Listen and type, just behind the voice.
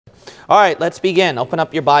All right, let's begin. Open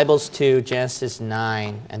up your Bibles to Genesis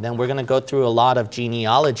 9, and then we're going to go through a lot of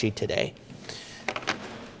genealogy today.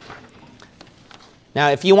 Now,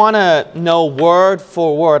 if you want to know word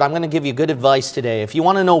for word, I'm going to give you good advice today. If you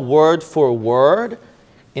want to know word for word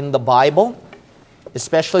in the Bible,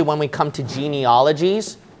 especially when we come to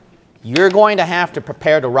genealogies, you're going to have to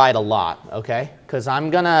prepare to write a lot, okay? Because I'm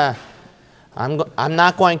not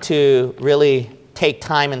going to really take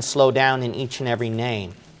time and slow down in each and every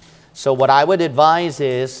name. So what I would advise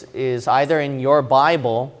is either in your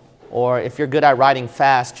Bible, or if you're good at writing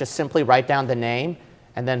fast, just simply write down the name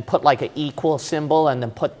and then put like an equal symbol and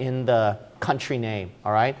then put in the country name,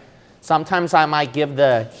 all right? Sometimes I might give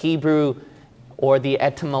the Hebrew or the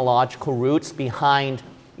etymological roots behind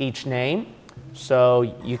each name, so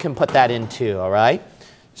you can put that in too, all right?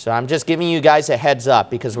 So I'm just giving you guys a heads up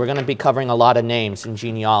because we're going to be covering a lot of names in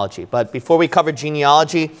genealogy. But before we cover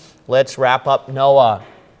genealogy, let's wrap up Noah.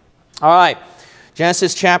 All right,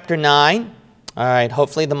 Genesis chapter 9. All right,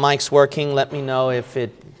 hopefully the mic's working. Let me know if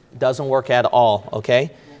it doesn't work at all, okay?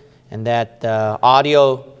 And that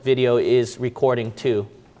audio video is recording too.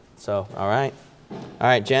 So, all right. All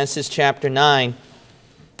right, Genesis chapter 9.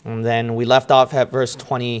 And then we left off at verse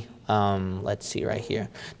 20. Let's see right here.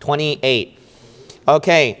 28.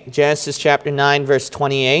 Okay, Genesis chapter 9, verse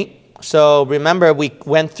 28. So remember, we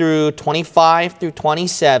went through 25 through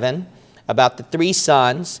 27 about the three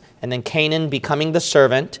sons, and then Canaan becoming the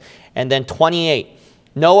servant, and then 28.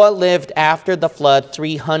 Noah lived after the flood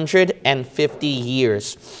 350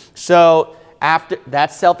 years. So after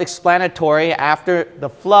that's self-explanatory. After the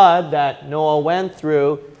flood that Noah went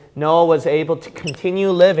through, Noah was able to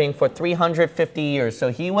continue living for 350 years.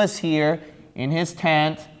 So he was here in his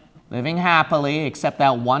tent, living happily, except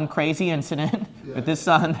that one crazy incident with his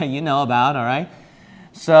son that you know about, all right?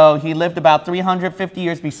 So he lived about 350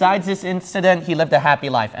 years. Besides this incident, he lived a happy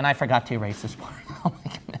life. And I forgot to erase this part. Oh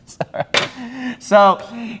my goodness. All right. So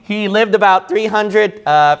he lived about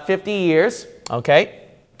 350 years, okay,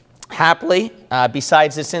 happily,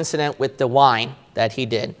 besides this incident with the wine that he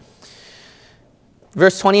did.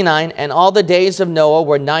 Verse 29, and all the days of Noah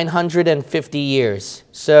were 950 years.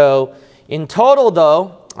 So in total,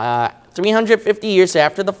 though, 350 years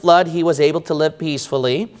after the flood, he was able to live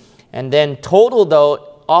peacefully. And then total,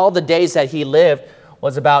 though, all the days that he lived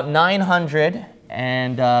was about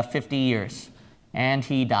 950 years. And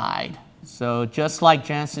he died. So just like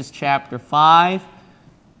Genesis chapter 5,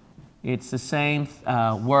 it's the same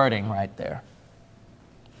wording right there.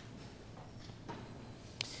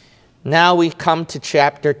 Now we come to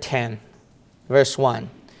chapter 10, verse 1.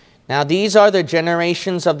 Now these are the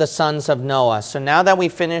generations of the sons of Noah. So now that we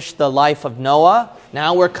finished the life of Noah,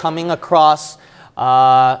 now we're coming across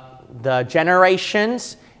the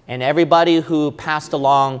generations and everybody who passed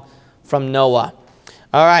along from Noah.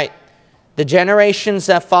 All right, the generations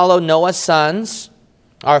that follow Noah's sons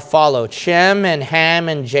are followed: Shem and Ham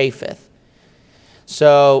and Japheth.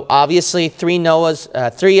 So obviously three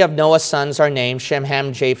of Noah's sons are named, Shem,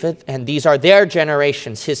 Ham, Japheth, and these are their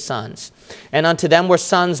generations, his sons. And unto them were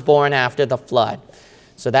sons born after the flood.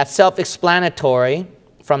 So that's self-explanatory.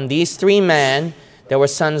 From these three men, there were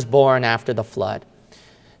sons born after the flood.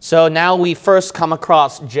 So now we first come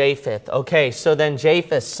across Japheth. Okay, so then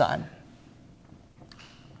Japheth's son.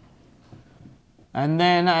 And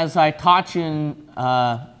then as I taught you in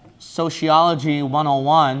Sociology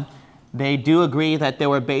 101, they do agree that there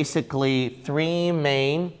were basically three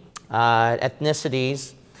main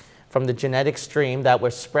ethnicities from the genetic stream that were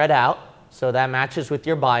spread out. So that matches with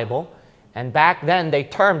your Bible. And back then they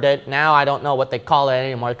termed it, now I don't know what they call it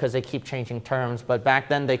anymore because they keep changing terms, but back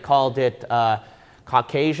then they called it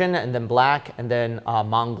Caucasian and then black and then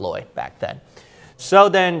Mongoloid back then. So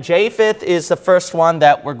then Japheth is the first one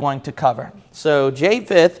that we're going to cover. So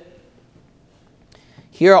Japheth,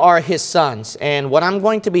 here are his sons. And what I'm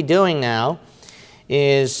going to be doing now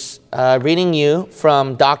is reading you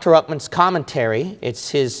from Dr. Ruckman's commentary. It's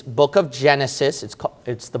his book of Genesis.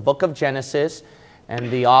 It's the book of Genesis. And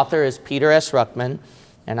the author is Peter S. Ruckman.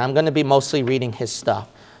 And I'm going to be mostly reading his stuff.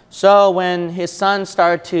 So when his sons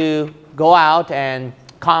started to go out and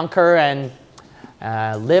conquer and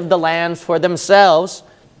live the lands for themselves,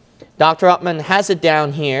 Dr. Ruckman has it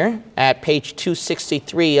down here at page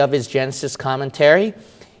 263 of his Genesis commentary.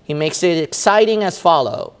 He makes it exciting as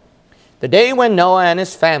follows. The day when Noah and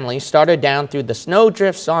his family started down through the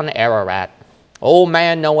snowdrifts on Ararat, old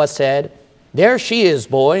man Noah said, "There she is,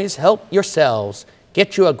 boys. Help yourselves.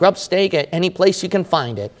 Get you a grub stake at any place you can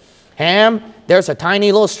find it. Ham, there's a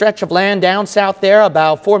tiny little stretch of land down south there,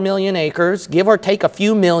 about 4 million acres, give or take a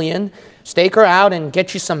few million. Stake her out and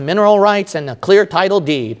get you some mineral rights and a clear title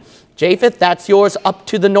deed. Japheth, that's yours up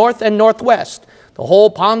to the north and northwest. The whole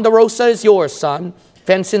Ponderosa is yours, son.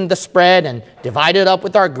 Fence in the spread and divide it up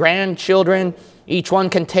with our grandchildren. Each one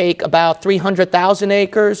can take about 300,000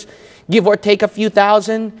 acres, give or take a few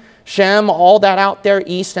thousand. Shem, all that out there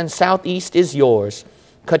east and southeast is yours.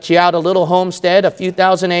 Cut you out a little homestead, a few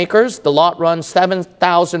thousand acres. The lot runs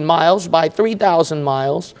 7,000 miles by 3,000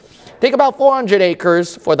 miles. Take about 400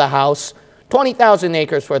 acres for the house, 20,000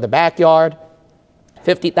 acres for the backyard,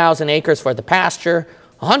 50,000 acres for the pasture,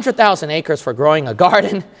 100,000 acres for growing a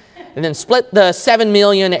garden, and then split the 7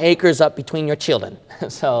 million acres up between your children.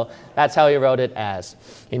 So that's how he wrote it as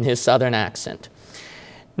in his southern accent.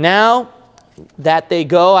 Now that they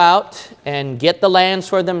go out and get the lands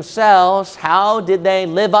for themselves, how did they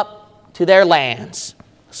live up to their lands?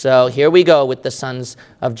 So here we go with the sons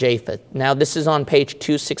of Japheth. Now this is on page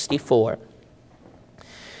 264.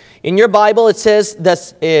 In your Bible it says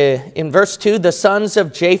this, in verse 2, the sons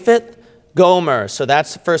of Japheth, Gomer. So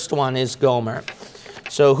that's the first one is Gomer.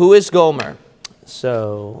 So who is Gomer?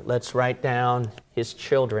 So let's write down his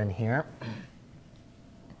children here.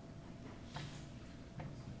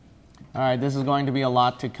 All right, this is going to be a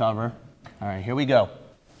lot to cover. All right, here we go.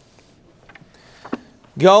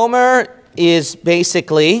 Gomer is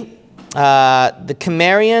basically the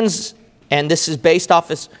Cimmerians, and this is based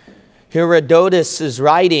off of Herodotus'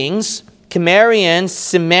 writings,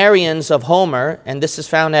 Cimmerians of Homer, and this is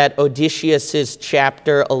found at Odysseus'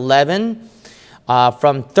 chapter 11,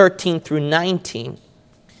 from 13 through 19.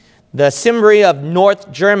 The Cimmeri of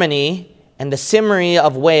North Germany and the Cimmeri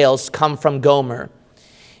of Wales come from Gomer.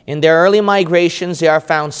 In their early migrations, they are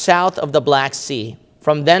found south of the Black Sea.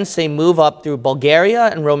 From thence, they move up through Bulgaria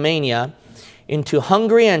and Romania into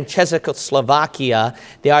Hungary and Czechoslovakia.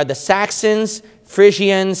 They are the Saxons,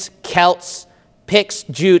 Frisians, Celts, Picts,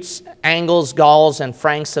 Jutes, Angles, Gauls, and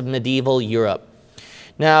Franks of medieval Europe.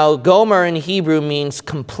 Now, Gomer in Hebrew means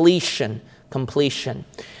completion.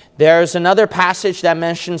 There's another passage that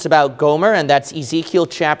mentions about Gomer, and that's Ezekiel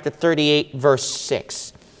chapter 38, verse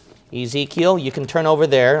 6. Ezekiel, you can turn over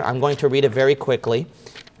there. I'm going to read it very quickly.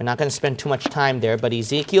 We're not going to spend too much time there, but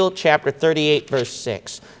Ezekiel chapter 38, verse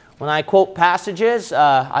 6. When I quote passages,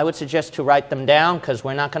 I would suggest to write them down because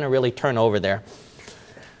we're not going to really turn over there.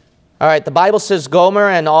 All right, the Bible says, Gomer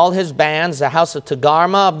and all his bands, the house of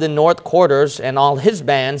Togarmah of the north quarters, and all his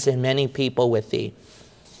bands, and many people with thee.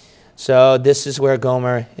 So this is where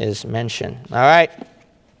Gomer is mentioned. All right.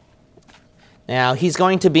 Now, he's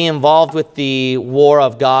going to be involved with the war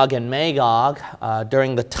of Gog and Magog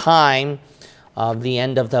during the time of the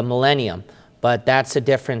end of the millennium. But that's a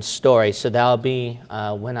different story. So that'll be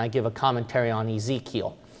when I give a commentary on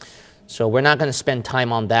Ezekiel. So we're not going to spend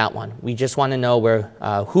time on that one. We just want to know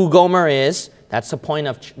who Gomer is. That's the point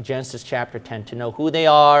of Genesis chapter 10, to know who they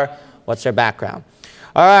are, what's their background.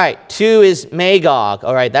 All right, 2 is Magog.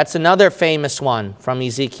 All right, that's another famous one from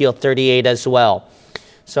Ezekiel 38 as well.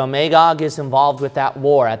 So Magog is involved with that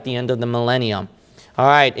war at the end of the millennium. All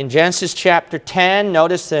right, in Genesis chapter 10,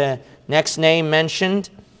 notice the next name mentioned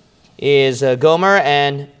is Gomer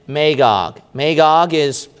and Magog. Magog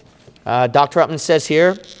is, Dr. Upman says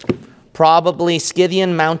here, probably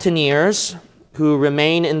Scythian mountaineers who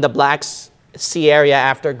remain in the Black Sea area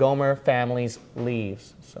after Gomer families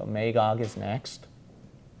leaves. So Magog is next.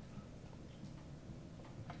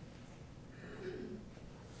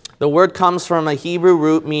 The word comes from a Hebrew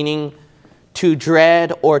root meaning to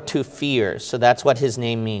dread or to fear. So that's what his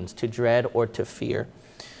name means, to dread or to fear.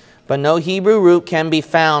 But no Hebrew root can be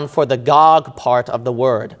found for the Gog part of the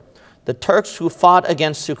word. The Turks who fought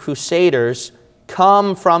against the Crusaders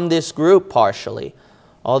come from this group partially,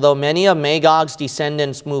 although many of Magog's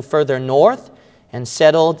descendants moved further north and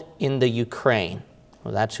settled in the Ukraine.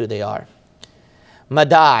 Well, that's who they are.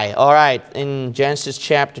 Madai, all right, in Genesis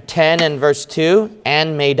chapter 10 and verse 2,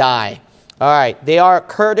 and Madai. All right, they are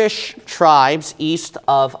Kurdish tribes east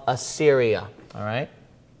of Assyria, all right?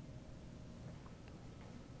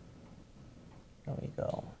 There we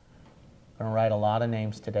go. I'm going to write a lot of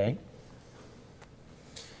names today.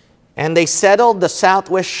 And they settled the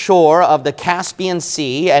southwest shore of the Caspian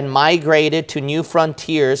Sea and migrated to new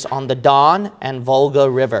frontiers on the Don and Volga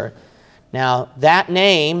River. Now, that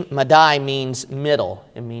name, Madai, means middle.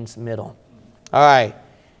 It means middle. All right,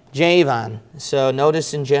 Javan. So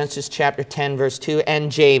notice in Genesis chapter 10, verse 2, and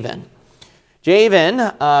Javan. Javan,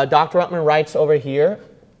 Dr. Upman writes over here.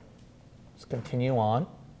 Let's continue on.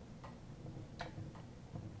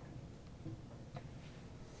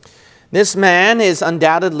 This man is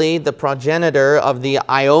undoubtedly the progenitor of the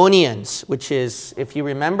Ionians, which is, if you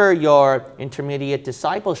remember your intermediate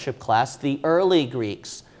discipleship class, the early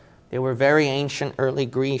Greeks. They were very ancient early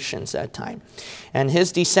Grecians at that time. And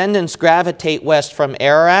his descendants gravitate west from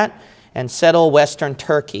Ararat and settle western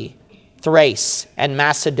Turkey, Thrace, and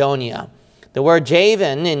Macedonia. The word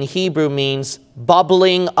Javan in Hebrew means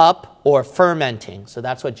bubbling up or fermenting. So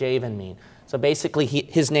that's what Javan means. So basically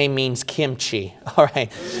his name means kimchi. All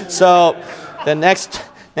right. So the next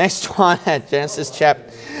one at Genesis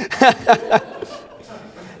chapter...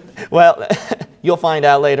 Well, you'll find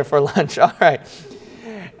out later for lunch. All right.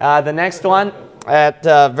 The next one at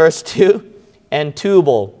verse 2, and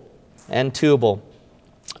Tubal. And Tubal.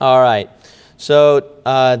 All right. So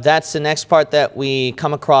that's the next part that we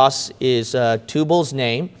come across is Tubal's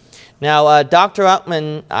name. Now, Dr.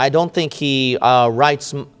 Uckman, I don't think he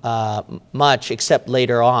writes much except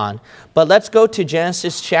later on. But let's go to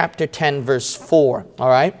Genesis chapter 10, verse 4. All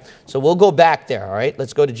right? So we'll go back there. All right?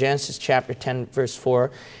 Let's go to Genesis chapter 10, verse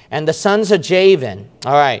 4. And the sons of Javan.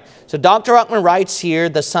 All right. So Dr. Uckman writes here,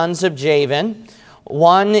 the sons of Javan.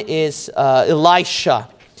 One is Elisha.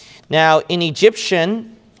 Now, in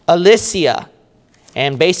Egyptian, Alicia.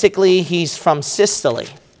 And basically, he's from Sicily,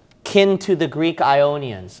 kin to the Greek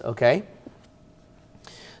Ionians, okay?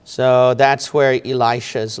 So that's where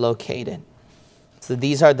Elisha is located. So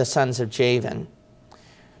these are the sons of Javan.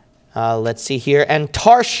 Let's see here. And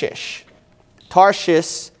Tarshish.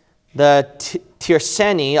 Tarshish, the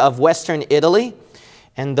Tirceni of western Italy,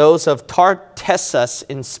 and those of Tartessus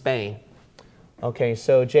in Spain. Okay,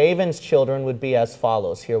 so Javan's children would be as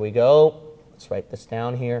follows. Here we go. Let's write this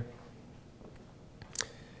down here.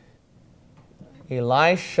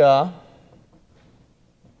 Elisha,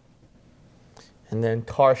 and then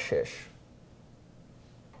Tarshish.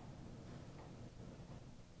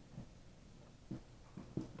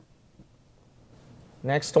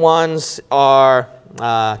 Next ones are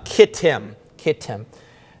Kittim. Kittim.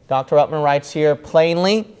 Dr. Uckman writes here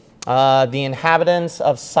plainly, the inhabitants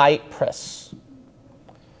of Cyprus.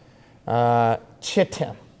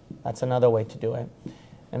 Chittim. That's another way to do it.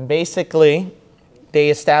 And basically, they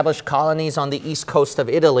established colonies on the east coast of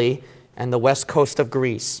Italy and the west coast of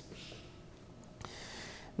Greece.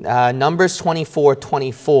 Numbers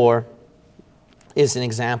 24:24 is an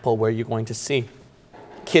example where you're going to see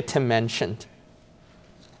Kittim mentioned.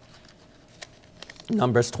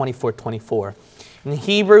 Numbers 24:24. In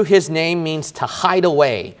Hebrew, his name means to hide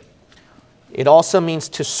away. It also means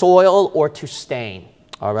to soil or to stain.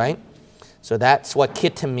 All right? So that's what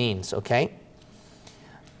Kittim means, okay?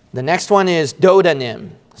 The next one is Dodanim.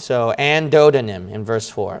 So, and Dodanim in verse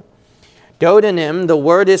 4. Dodanim, the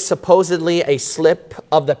word is supposedly a slip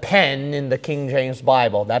of the pen in the King James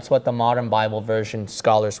Bible. That's what the modern Bible version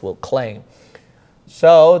scholars will claim.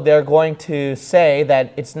 So they're going to say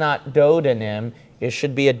that it's not Dodanim, it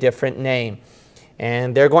should be a different name.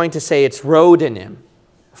 And they're going to say it's Rodanim,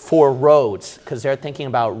 for roads, because they're thinking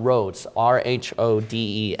about roads,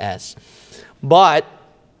 R-H-O-D-E-S. But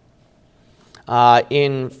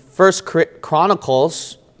in 1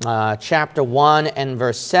 Chronicles chapter 1 and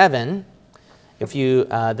verse 7, if you,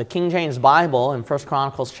 the King James Bible in 1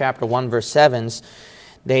 Chronicles chapter 1 verse 7,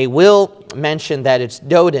 they will mention that it's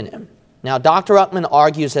Dodanim. Now, Dr. Uckman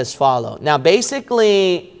argues as follows. Now,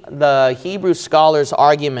 basically, the Hebrew scholars'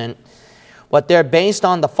 argument, what they're based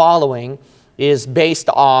on the following, is based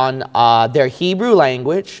on their Hebrew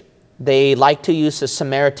language. They like to use the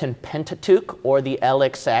Samaritan Pentateuch or the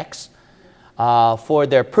LXX for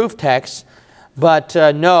their proof text. But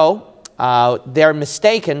no, they're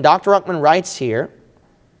mistaken. Dr. Uckman writes here,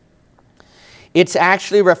 it's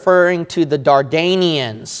actually referring to the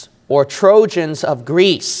Dardanians or Trojans of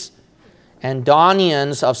Greece and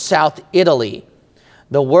Daunians of South Italy.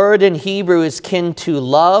 The word in Hebrew is kin to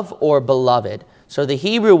love or beloved. So the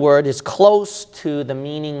Hebrew word is close to the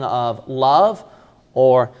meaning of love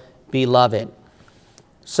or beloved.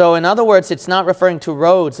 So in other words, it's not referring to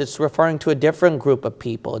Rhodes, it's referring to a different group of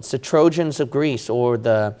people. It's the Trojans of Greece or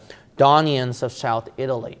the Daunians of South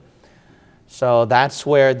Italy. So that's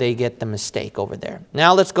where they get the mistake over there.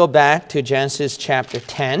 Now let's go back to Genesis chapter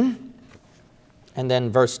 10 and then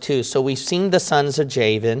verse 2. So we've seen the sons of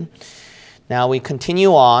Javan. Now we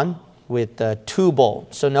continue on with Tubal.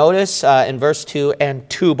 So notice in verse 2, and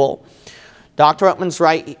Tubal. Dr.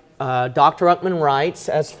 Uckman writes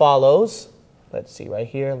as follows. Let's see right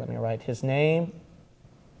here. Let me write his name.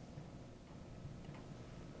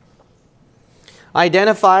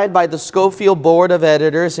 Identified by the Schofield Board of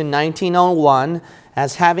Editors in 1901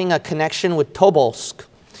 as having a connection with Tobolsk.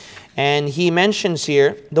 And he mentions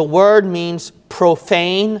here, the word means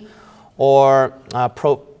profane or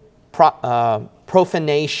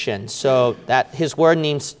profanation. So that his word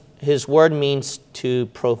means to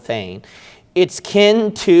profane. It's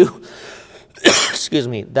kin to excuse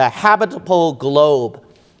me, the habitable globe.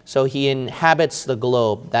 So he inhabits the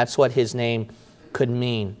globe. That's what his name could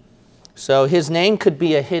mean. So his name could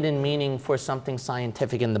be a hidden meaning for something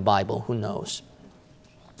scientific in the Bible. Who knows?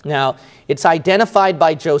 Now, it's identified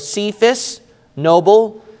by Josephus,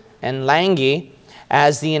 Noble, and Lange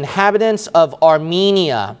as the inhabitants of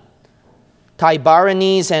Armenia,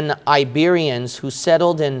 Tibarines and Iberians who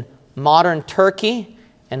settled in modern Turkey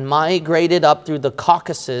and migrated up through the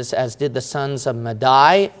Caucasus, as did the sons of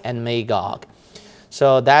Madai and Magog.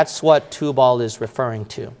 So that's what Tubal is referring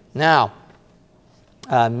to. Now,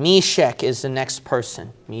 Meshech is the next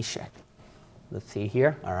person. Meshech. Let's see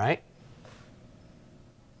here. All right.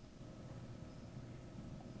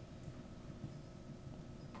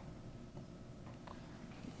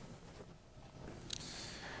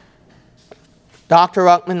 Dr.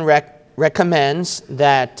 Ruckman recommends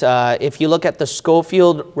that if you look at the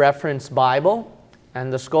Schofield Reference Bible,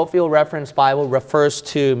 and the Schofield Reference Bible refers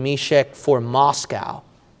to Meshech for Moscow,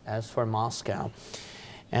 as for Moscow,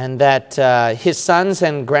 and that his sons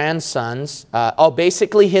and grandsons,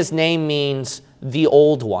 basically his name means the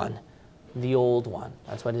old one. The old one.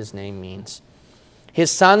 That's what his name means.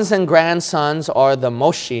 His sons and grandsons are the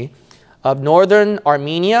Moshi of northern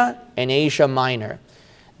Armenia and Asia Minor.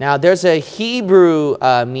 Now, there's a Hebrew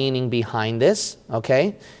meaning behind this,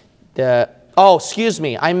 okay? Excuse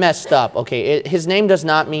me, I messed up, okay? His name does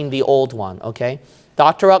not mean the old one, okay?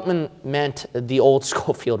 Dr. Ruckman meant the old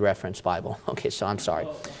Schofield Reference Bible. Okay, so I'm sorry.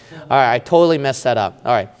 All right, I totally messed that up.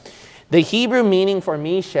 All right. The Hebrew meaning for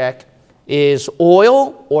Meshech is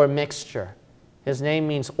oil or mixture. His name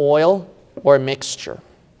means oil or mixture.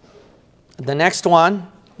 The next one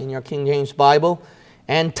in your King James Bible,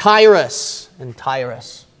 Antyrus.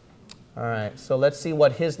 Antyrus. All right, so let's see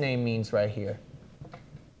what his name means right here.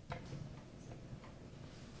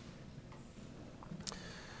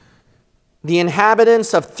 The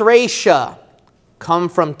inhabitants of Thracia come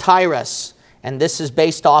from Tyrus, and this is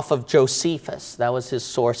based off of Josephus. That was his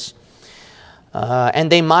source.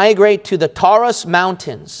 And they migrate to the Taurus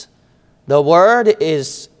Mountains. The word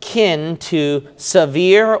is kin to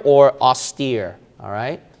severe or austere. All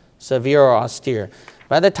right? Severe or austere.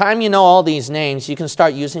 By the time you know all these names, you can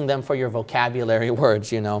start using them for your vocabulary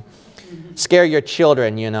words, you know. Scare your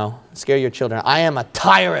children, you know. Scare your children. I am a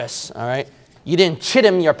Tyrus, all right? You didn't chit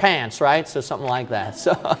him your pants, right? So something like that.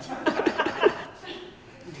 So, all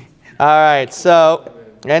right. So,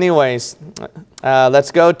 anyways,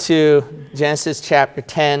 let's go to Genesis chapter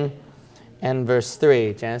 10 and verse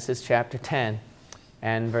 3. Genesis chapter 10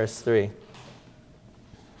 and verse 3.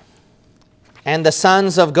 And the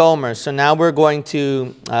sons of Gomer. So now we're going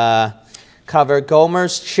to cover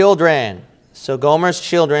Gomer's children. So Gomer's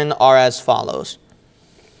children are as follows.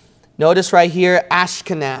 Notice right here,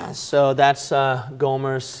 Ashkenaz. So that's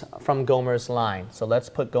from Gomer's line. So let's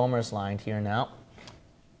put Gomer's line here now.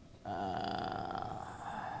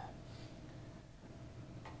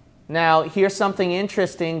 Now, here's something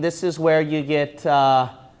interesting. This is where you get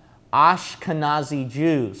Ashkenazi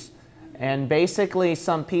Jews. And basically,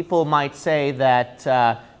 some people might say that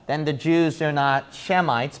then the Jews, they're not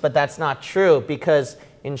Shemites, but that's not true, because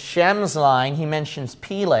in Shem's line, he mentions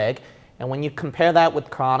Peleg. And when you compare that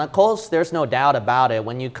with Chronicles, there's no doubt about it.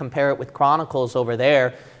 When you compare it with Chronicles over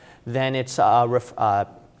there, then it's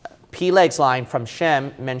Peleg's line from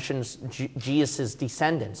Shem mentions Jesus'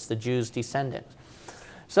 descendants, the Jews' descendants.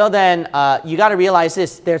 So then you got to realize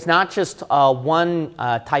this. There's not just one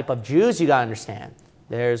type of Jews you got to understand.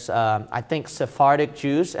 There's, I think, Sephardic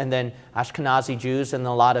Jews and then Ashkenazi Jews and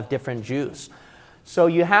a lot of different Jews. So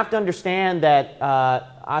you have to understand that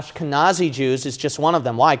Ashkenazi Jews is just one of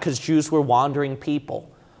them. Why? Because Jews were wandering people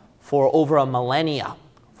for over a millennia,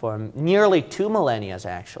 for nearly 2 millennia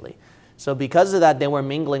actually. So because of that, they were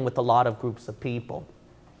mingling with a lot of groups of people.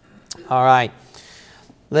 All right,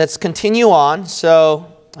 let's continue on.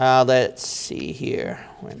 So let's see here.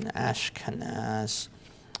 We're in Ashkenaz.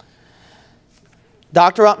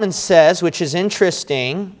 Dr. Ruckman says, which is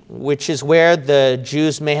interesting, which is where the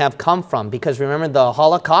Jews may have come from. Because remember, the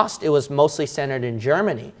Holocaust, it was mostly centered in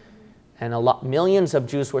Germany. And millions of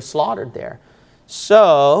Jews were slaughtered there.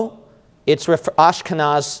 So, it's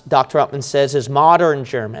Ashkenaz, Dr. Ruckman says, is modern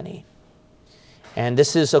Germany. And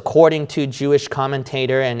this is according to Jewish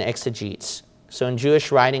commentator and exegetes. So in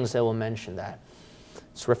Jewish writings, they will mention that.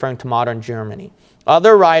 It's referring to modern Germany.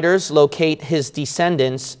 Other writers locate his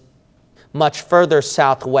descendants much further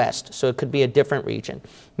southwest, so it could be a different region,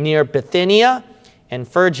 near Bithynia and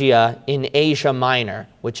Phrygia in Asia Minor,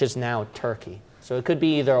 which is now Turkey. So it could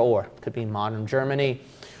be either or. It could be modern Germany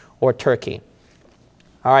or Turkey.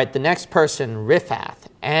 All right, the next person, Riphath.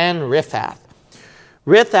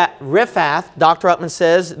 Riphath, Dr. Upman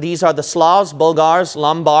says, these are the Slavs, Bulgars,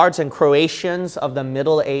 Lombards, and Croatians of the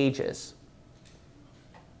Middle Ages.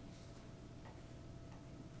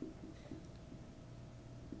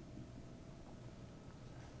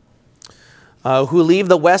 Who leave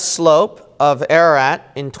the west slope of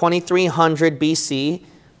Ararat in 2300 BC,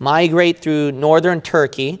 migrate through northern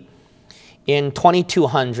Turkey in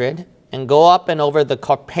 2200, and go up and over the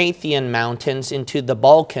Carpathian Mountains into the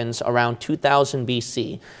Balkans around 2000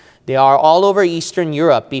 BC. They are all over Eastern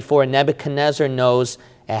Europe before Nebuchadnezzar knows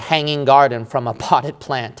a hanging garden from a potted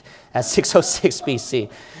plant at 606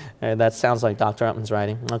 BC. That sounds like Dr. Upman's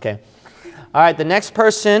writing. Okay. All right, the next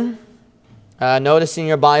person, notice in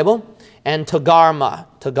your Bible, and Togarma.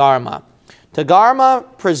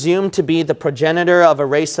 Togarma presumed to be the progenitor of a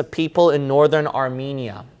race of people in northern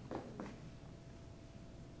Armenia.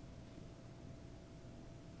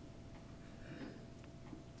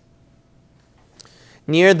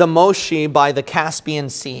 Near the Moshi by the Caspian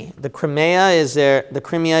Sea. The Crimea is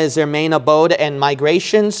their main abode, and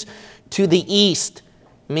migrations to the east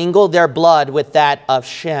mingled their blood with that of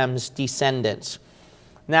Shem's descendants.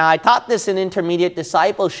 Now, I taught this in intermediate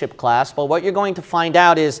discipleship class, but what you're going to find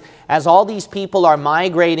out is as all these people are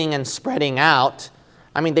migrating and spreading out,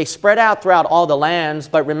 I mean, they spread out throughout all the lands,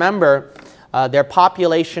 but remember, their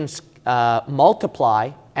populations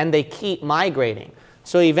multiply and they keep migrating.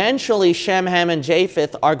 So eventually, Shem, Ham, and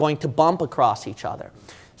Japheth are going to bump across each other.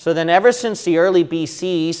 So then ever since the early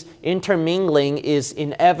BCs, intermingling is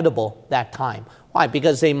inevitable that time. Why?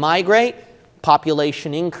 Because they migrate,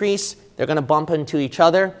 population increase, they're going to bump into each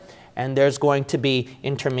other, and there's going to be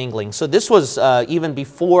intermingling. So this was even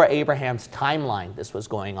before Abraham's timeline, this was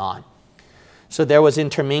going on. So there was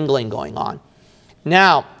intermingling going on.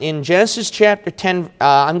 Now, in Genesis chapter 10,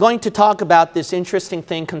 I'm going to talk about this interesting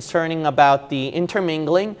thing concerning about the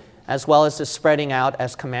intermingling as well as the spreading out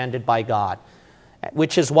as commanded by God,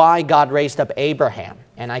 which is why God raised up Abraham.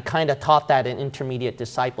 And I kind of taught that in intermediate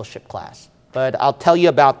discipleship class. But I'll tell you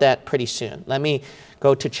about that pretty soon. Let me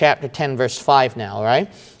go to chapter 10, verse 5 now, all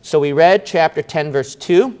right? So we read chapter 10, verse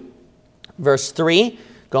 2, verse 3,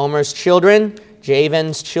 Gomer's children,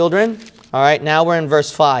 Javan's children. All right, now we're in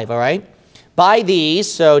verse 5, all right? By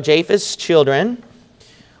these, so Japheth's children,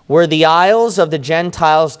 were the isles of the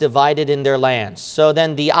Gentiles divided in their lands. So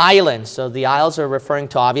then the islands, so the isles are referring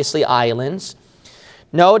to obviously islands.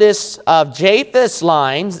 Notice of Japheth's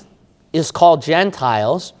lines is called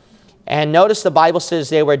Gentiles. And notice the Bible says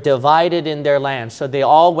they were divided in their land. So they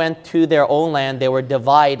all went to their own land. They were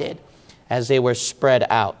divided as they were spread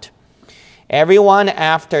out. Everyone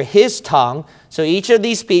after his tongue. So each of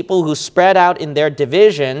these people who spread out in their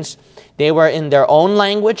divisions, they were in their own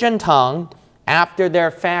language and tongue after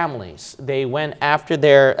their families. They went after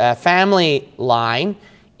their family line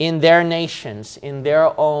in their nations, in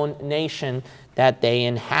their own nation that they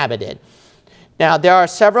inhabited. Now, there are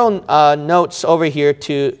several notes over here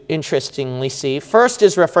to interestingly see. First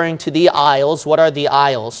is referring to the isles. What are the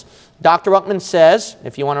isles? Dr. Ruckman says,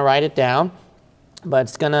 if you want to write it down,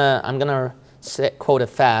 but I'm going to quote it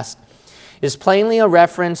fast, is plainly a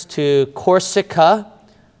reference to Corsica,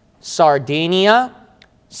 Sardinia,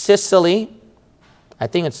 Sicily, I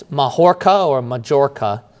think it's Majorca or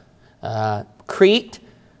Majorca, Crete,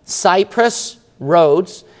 Cyprus,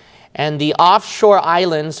 Rhodes, and the offshore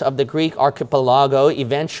islands of the Greek archipelago.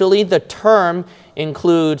 Eventually, the term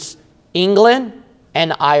includes England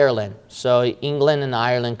and Ireland. So England and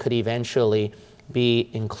Ireland could eventually be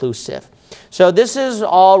inclusive. So this is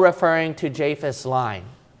all referring to Japheth's line.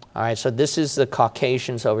 All right, so this is the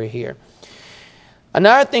Caucasians over here.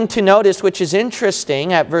 Another thing to notice, which is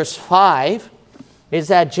interesting at verse 5, is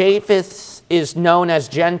that Japheth is known as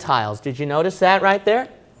Gentiles. Did you notice that right there?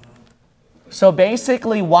 So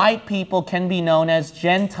basically, white people can be known as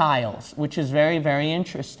Gentiles, which is very, very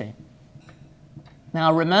interesting.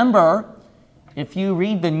 Now remember, if you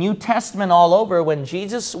read the New Testament all over, when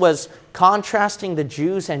Jesus was contrasting the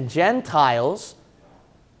Jews and Gentiles,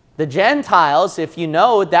 the Gentiles, if you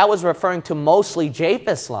know, that was referring to mostly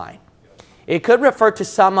Japheth's line. It could refer to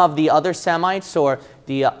some of the other Semites or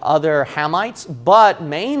the other Hamites, but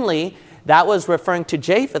mainly that was referring to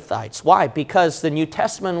Japhethites. Why? Because the New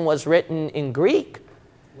Testament was written in Greek.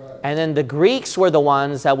 Right. And then the Greeks were the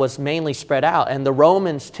ones that was mainly spread out, and the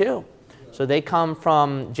Romans too. So they come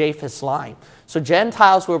from Japheth's line. So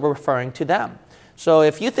Gentiles were referring to them. So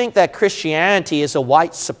if you think that Christianity is a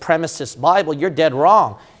white supremacist Bible, you're dead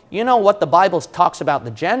wrong. You know what the Bible talks about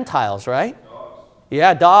the Gentiles, right? Dogs.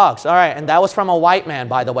 Yeah, dogs. All right, and that was from a white man,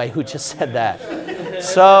 by the way, who just said that.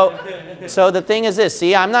 So the thing is this.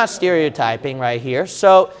 See, I'm not stereotyping right here.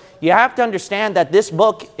 So you have to understand that this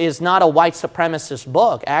book is not a white supremacist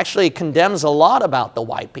book. Actually, it condemns a lot about the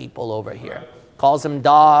white people over here. Calls them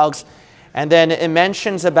dogs. And then it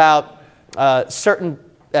mentions about certain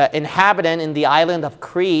inhabitant in the island of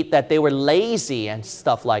Crete, that they were lazy and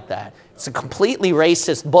stuff like that. It's a completely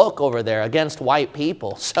racist book over there against white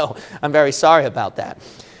people. So I'm very sorry about that.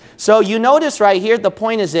 So you notice right here, the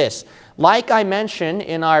point is this. Like I mentioned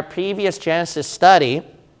in our previous Genesis study,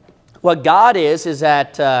 what God is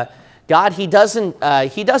that God, he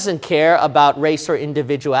doesn't care about race or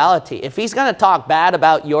individuality. If he's going to talk bad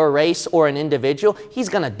about your race or an individual, he's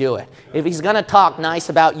going to do it. If he's going to talk nice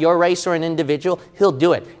about your race or an individual, he'll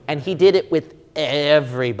do it. And he did it with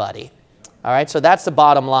everybody. All right, so that's the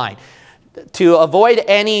bottom line. To avoid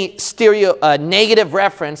any negative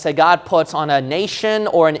reference that God puts on a nation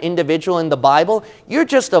or an individual in the Bible, you're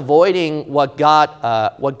just avoiding what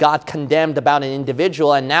God condemned about an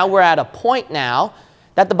individual. And now we're at a point now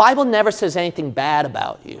that the Bible never says anything bad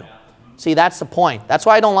about you. See, that's the point. That's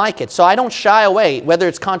why I don't like it. So I don't shy away, whether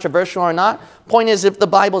it's controversial or not. Point is, if the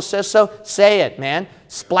Bible says so, say it, man.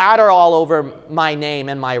 Splatter all over my name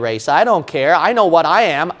and my race. I don't care. I know what I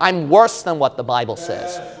am. I'm worse than what the Bible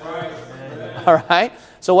says. All right?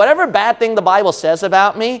 So whatever bad thing the Bible says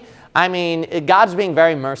about me, I mean, God's being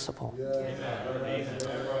very merciful.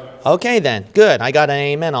 Okay then, good. I got an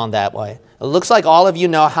amen on that way. It looks like all of you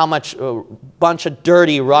know how much bunch of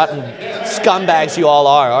dirty, rotten scumbags you all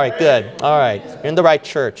are. All right, good. All right, you're in the right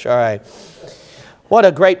church. All right. What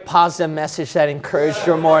a great positive message that encouraged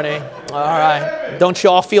your morning. All right. Don't you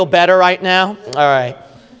all feel better right now? All right.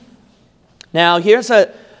 Now, here's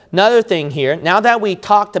another thing here. Now that we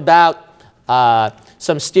talked about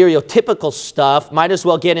some stereotypical stuff, might as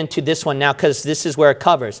well get into this one now because this is where it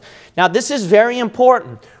covers. Now, this is very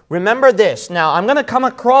important. Remember this. Now, I'm going to come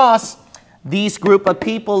across these group of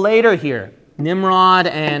people later here, Nimrod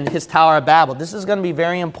and his Tower of Babel. This is going to be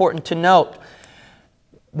very important to note.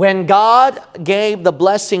 When God gave the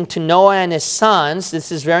blessing to Noah and his sons,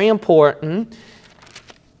 this is very important,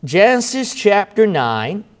 Genesis chapter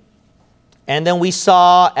 9, and then we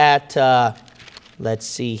saw at, let's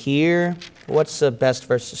see here, what's the best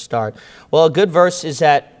verse to start? Well, a good verse is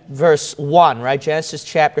at verse 1, right? Genesis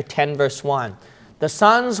chapter 10, verse 1. The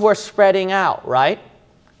sons were spreading out, right?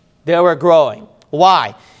 They were growing.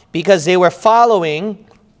 Why? Because they were following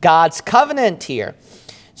God's covenant here,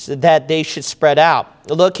 so that they should spread out.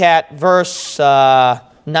 Look at verse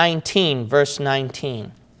 19, verse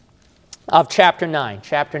 19 of chapter 9.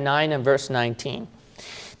 Chapter 9 and verse 19.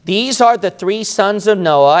 These are the three sons of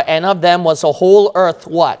Noah, and of them was the whole earth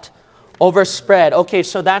what? Overspread. Okay,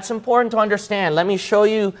 so that's important to understand. Let me show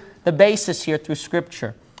you the basis here through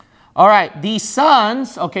Scripture. All right, these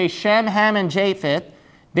sons, okay, Shem, Ham, and Japheth,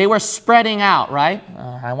 they were spreading out, right?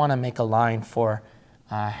 I want to make a line for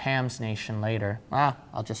Ham's nation later.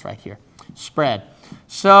 I'll just write here. Spread.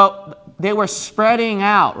 So they were spreading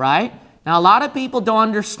out, right? Now, a lot of people don't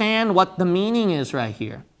understand what the meaning is right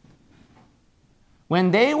here.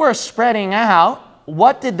 When they were spreading out,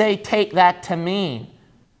 what did they take that to mean?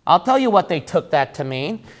 I'll tell you what they took that to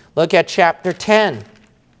mean. Look at chapter 10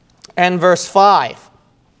 and verse 5.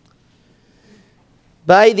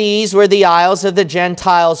 By these were the isles of the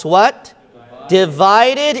Gentiles, what?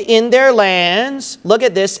 Divided in their lands. Look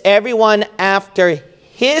at this. Everyone after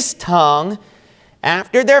his tongue,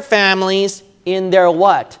 after their families, in their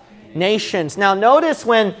what? Nations. Now notice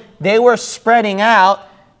when they were spreading out,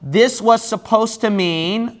 this was supposed to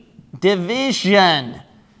mean division.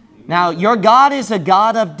 Now your God is a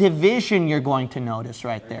God of division, you're going to notice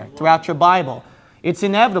right there throughout your Bible. It's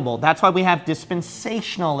inevitable. That's why we have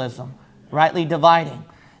dispensationalism. Rightly dividing.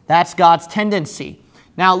 That's God's tendency.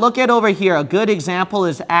 Now look at over here. A good example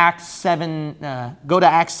is Acts 7. Go to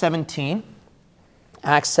Acts 17.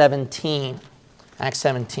 Acts 17. Acts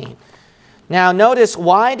 17. Now notice,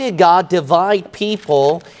 why did God divide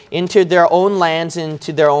people into their own lands,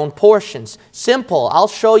 into their own portions? Simple. I'll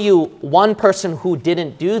show you one person who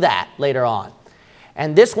didn't do that later on.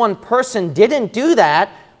 And this one person didn't do that,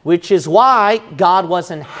 which is why God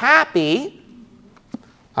wasn't happy.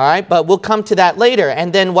 All right, but we'll come to that later.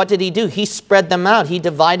 And then what did he do? He spread them out. He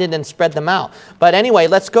divided and spread them out. But anyway,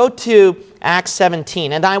 let's go to Acts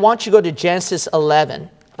 17. And I want you to go to Genesis 11.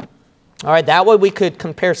 All right, that way we could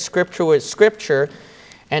compare Scripture with Scripture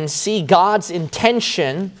and see God's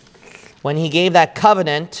intention when he gave that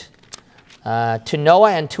covenant to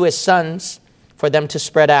Noah and to his sons for them to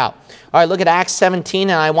spread out. All right, look at Acts 17,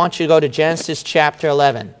 and I want you to go to Genesis chapter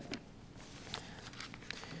 11.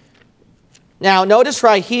 Now, notice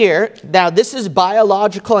right here, now this is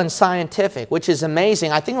biological and scientific, which is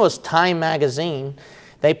amazing. I think it was Time magazine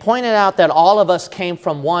They pointed out that all of us came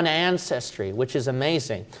from one ancestry, which is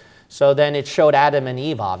amazing. So then it showed Adam and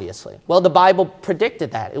Eve, obviously. Well, the Bible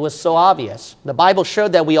predicted that. It was so obvious. The Bible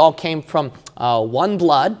showed that we all came from one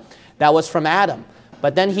blood. That was from Adam.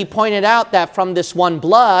 But then he pointed out that from this one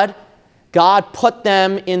blood, God put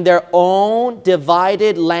them in their own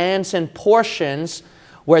divided lands and portions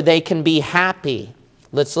where they can be happy.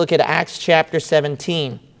 Let's look at Acts chapter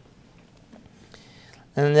 17.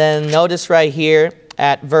 And then notice right here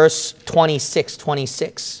at verse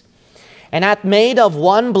 26. And hath made of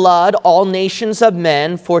one blood all nations of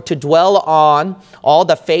men for to dwell on all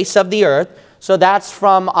the face of the earth. So that's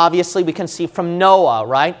from, obviously we can see from Noah,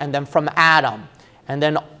 right? And then from Adam. And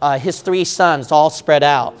then his 3 sons all spread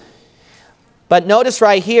out. But notice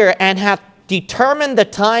right here, and hath determined the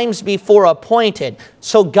times before appointed.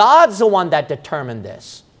 So God's the one that determined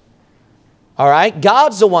this. All right?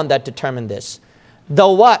 God's the one that determined this. The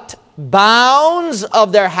what? Bounds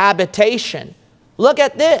of their habitation. Look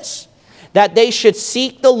at this. That they should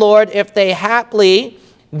seek the Lord if they haply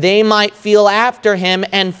they might feel after him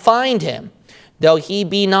and find him, though he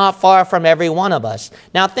be not far from every one of us.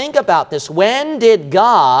 Now think about this. When did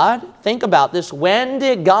God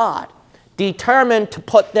determine to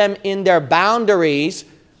put them in their boundaries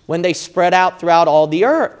when they spread out throughout all the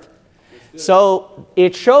earth? So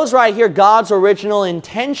it shows right here God's original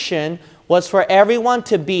intention was for everyone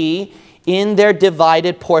to be in their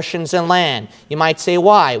divided portions and land. You might say,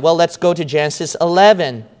 why? Well, let's go to Genesis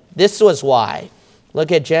 11. This was why.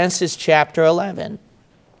 Look at Genesis chapter 11.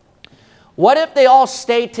 What if they all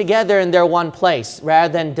stayed together in their one place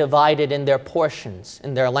rather than divided in their portions,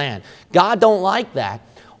 in their land? God don't like that.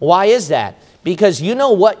 Why is that? Because you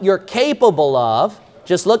know what you're capable of.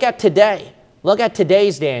 Just look at today. Look at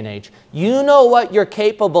today's day and age. You know what you're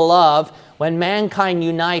capable of when mankind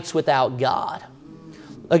unites without God.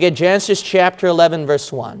 Look at Genesis chapter 11,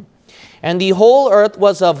 verse 1. And the whole earth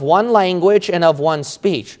was of one language and of one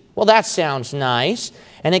speech. Well, that sounds nice.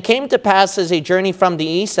 And it came to pass as they journeyed from the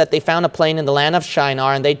east that they found a plain in the land of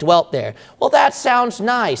Shinar, and they dwelt there. Well, that sounds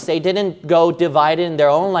nice. They didn't go divided in their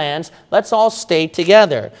own lands. Let's all stay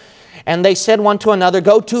together. And they said one to another,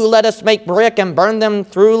 go to, let us make brick and burn them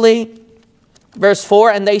thoroughly. Verse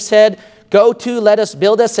 4, and they said, go to, let us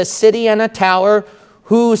build us a city and a tower,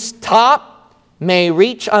 whose top may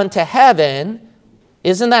reach unto heaven.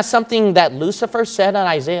 Isn't that something that Lucifer said in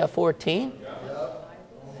Isaiah 14?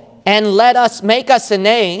 And let us make us a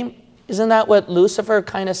name. Isn't that what Lucifer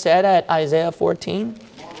kind of said at Isaiah 14?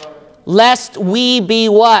 Lest we be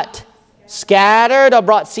what? Scattered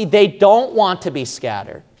abroad. See, they don't want to be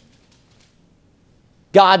scattered.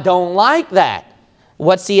 God don't like that.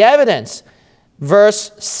 What's the evidence?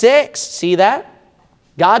 Verse 6. See that?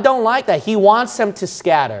 God don't like that. He wants them to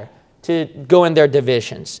scatter, to go in their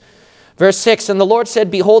divisions. Verse 6. And the Lord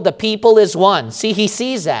said, behold, the people is one. See, he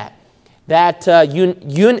sees that. That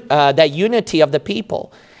unity of the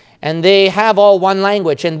people. And they have all one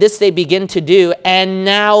language. And this they begin to do. And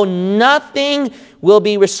now nothing will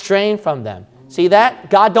be restrained from them. See that?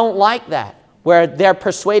 God don't like that. Where they're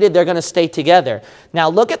persuaded they're going to stay together. Now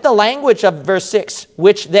look at the language of verse 6.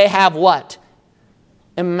 Which they have what?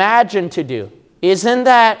 Imagined to do. Isn't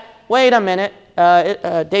that, wait a minute,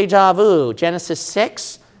 deja vu. Genesis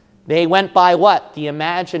 6. They went by what? The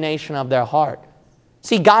imagination of their heart.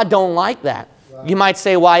 See, God don't like that. Wow. You might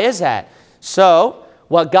say, why is that? So,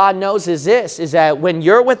 what God knows is this, is that when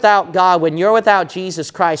you're without God, when you're without Jesus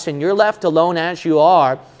Christ, and you're left alone as you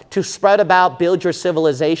are, to spread about, build your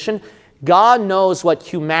civilization, God knows what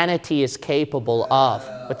humanity is capable of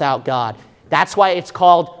without God. That's why it's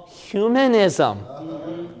called humanism.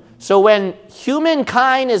 So when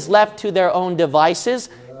humankind is left to their own devices,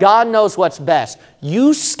 God knows what's best.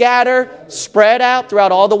 You scatter, spread out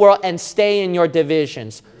throughout all the world, and stay in your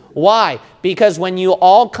divisions. Why? Because when you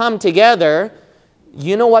all come together,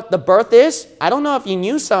 you know what the birth is? I don't know if you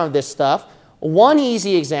knew some of this stuff. One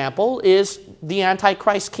easy example is the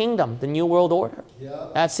Antichrist kingdom, the New World Order. Yeah.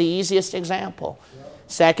 That's the easiest example. Yeah.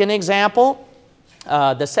 Second example,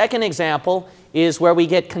 the second example is where we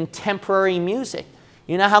get contemporary music.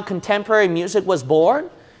 You know how contemporary music was born?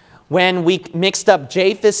 When we mixed up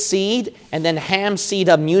Japheth's seed and then Ham's seed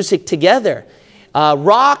of music together.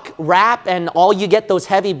 Rock, rap, and all you get those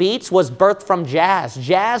heavy beats was birthed from jazz.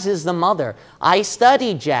 Jazz is the mother. I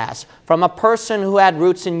studied jazz from a person who had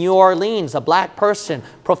roots in New Orleans, a black person,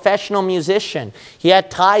 professional musician. He had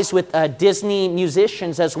ties with Disney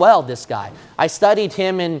musicians as well, this guy. I studied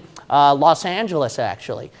him in Los Angeles,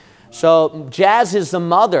 actually. So jazz is the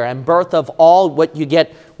mother and birth of all what you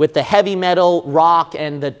get with the heavy metal, rock,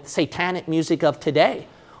 and the satanic music of today.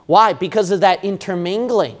 Why? Because of that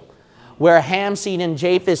intermingling. where Ham seed and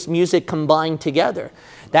Japheth's music combined together.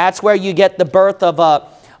 That's where you get the birth of a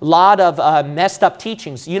lot of messed up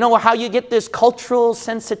teachings. You know how you get this cultural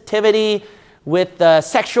sensitivity with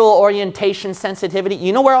sexual orientation sensitivity?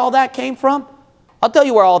 You know where all that came from? I'll tell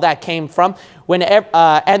you where all that came from.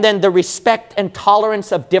 And then the respect and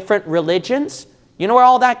tolerance of different religions. You know where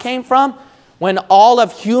all that came from? When all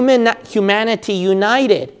of humanity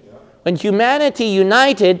united. When humanity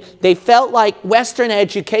united, they felt like Western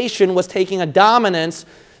education was taking a dominance.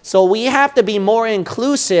 So we have to be more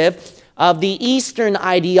inclusive of the Eastern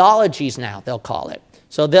ideologies now, they'll call it.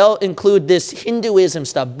 So they'll include this Hinduism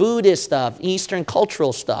stuff, Buddhist stuff, Eastern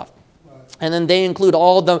cultural stuff. And then they include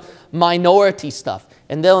all the minority stuff.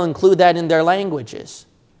 And they'll include that in their languages.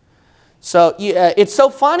 So it's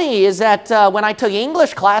so funny is that when I took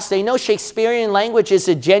English class, they know Shakespearean language is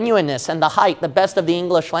the genuineness and the height, the best of the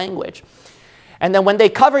English language. And then when they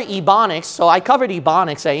cover Ebonics, so I covered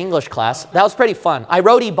Ebonics at English class. That was pretty fun. I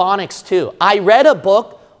wrote Ebonics too. I read a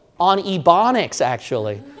book on Ebonics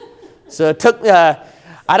actually. So it took,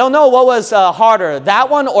 I don't know what was harder,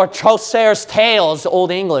 that one or Chaucer's Tales,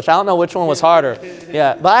 Old English. I don't know which one was harder.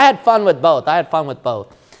 Yeah, but I had fun with both. I had fun with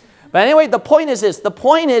both. But anyway, the point is this. The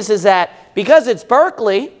point is that because it's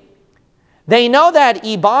Berkeley, they know that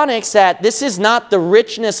Ebonics, that this is not the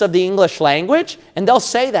richness of the English language, and they'll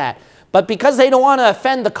say that. But because they don't want to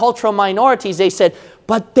offend the cultural minorities, they said,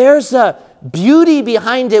 but there's a beauty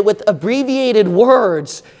behind it with abbreviated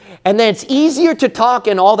words, and then it's easier to talk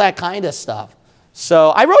and all that kind of stuff.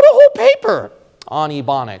 So I wrote a whole paper on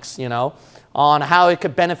Ebonics, you know, on how it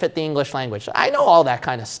could benefit the English language. I know all that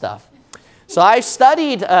kind of stuff. So I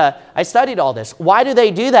studied all this. Why do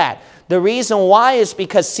they do that? The reason why is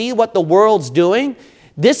because see what the world's doing?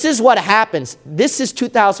 This is what happens. This is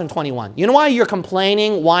 2021. You know why you're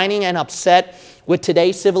complaining, whining, and upset with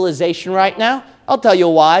today's civilization right now? I'll tell you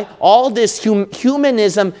why. All this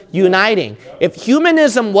humanism uniting. If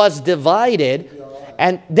humanism was divided,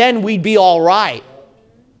 and then we'd be all right.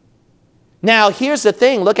 Now, here's the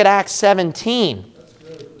thing. Look at Acts 17.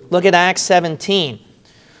 Look at Acts 17.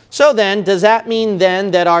 So then, does that mean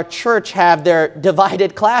then that our church have their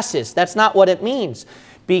divided classes? That's not what it means.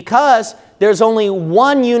 Because there's only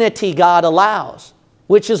one unity God allows,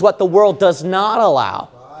 which is what the world does not allow.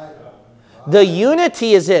 The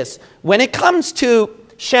unity is this. When it comes to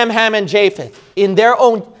Shem, Ham, and Japheth, in their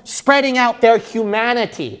own, spreading out their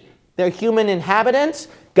humanity, their human inhabitants,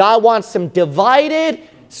 God wants them divided,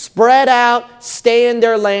 spread out, stay in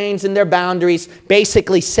their lanes, in their boundaries,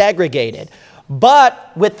 basically segregated.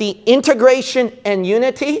 But with the integration and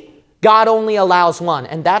unity, God only allows one.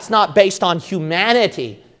 And that's not based on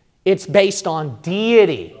humanity. It's based on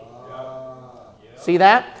deity. See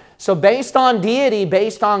that? So based on deity,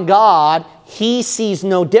 based on God, he sees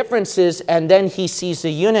no differences, and then he sees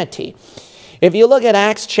the unity. If you look at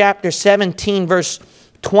Acts chapter 17, verse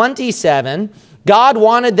 27, God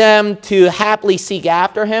wanted them to happily seek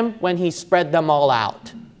after him when he spread them all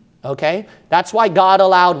out. Okay? That's why God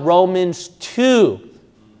allowed Romans 2,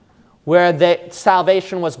 where the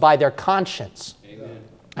salvation was by their conscience. Amen.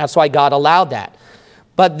 That's why God allowed that.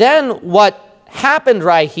 But then what happened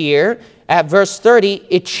right here at verse 30,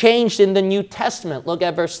 it changed in the New Testament. Look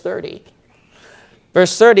at verse 30.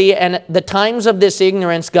 Verse 30, and the times of this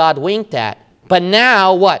ignorance God winked at. But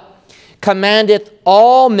now what? Commandeth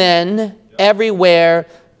all men everywhere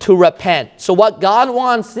to repent. So what God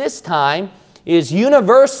wants this time is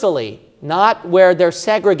universally, not where they're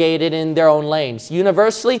segregated in their own lanes.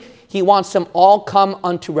 Universally, he wants them all come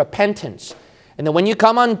unto repentance. And then when you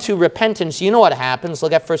come unto repentance, you know what happens.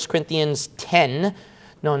 Look at 1 Corinthians 10.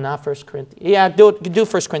 No, not 1 Corinthians. Yeah, do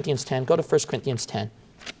 1 Corinthians 10. Go to 1 Corinthians 10.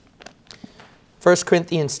 1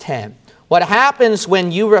 Corinthians 10. What happens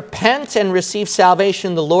when you repent and receive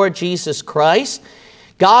salvation in the Lord Jesus Christ,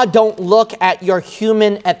 God don't look at your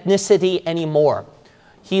human ethnicity anymore.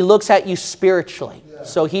 He looks at you spiritually.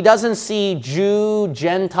 So he doesn't see Jew,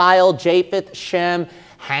 Gentile, Japheth, Shem,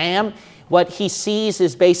 Ham. What he sees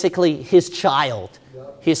is basically his child,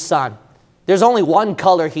 his son. There's only one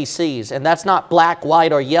color he sees, and that's not black,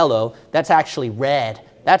 white, or yellow. That's actually red.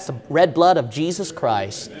 That's the red blood of Jesus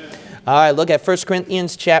Christ. All right, look at 1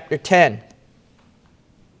 Corinthians chapter 10.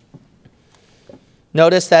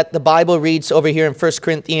 Notice that the Bible reads over here in 1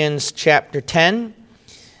 Corinthians chapter 10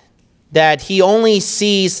 that he only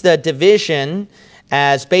sees the division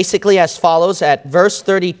as basically as follows at verse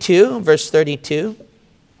 32. Verse 32.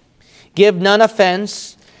 Give none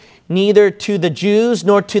offense, neither to the Jews,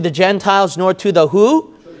 nor to the Gentiles, nor to the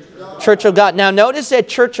who? Church of God. Now notice that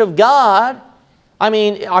Church of God, I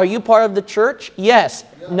mean, are you part of the church? Yes.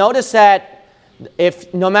 Notice that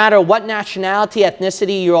If no matter what nationality,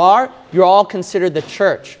 ethnicity you are, you're all considered the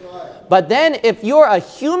church. But then if you're a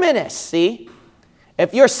humanist, see,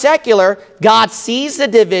 if you're secular, God sees the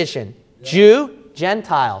division. Jew,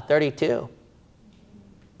 Gentile, 32.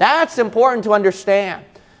 That's important to understand.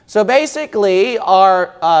 So basically,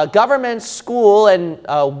 our government, school, and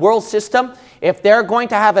world system, if they're going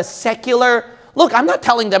to have a secular... Look, I'm not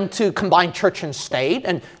telling them to combine church and state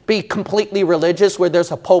and be completely religious where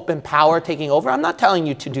there's a pope in power taking over. I'm not telling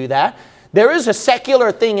you to do that. There is a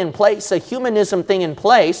secular thing in place, a humanism thing in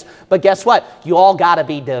place, but guess what? You all got to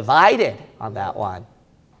be divided on that one.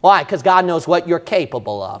 Why? Because God knows what you're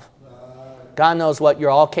capable of. God knows what you're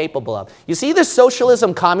all capable of. You see this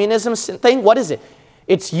socialism, communism thing? What is it?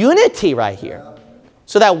 It's unity right here.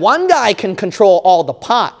 So that one guy can control all the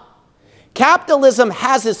pot. Capitalism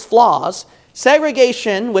has its flaws.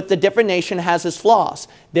 Segregation with the different nation has its flaws.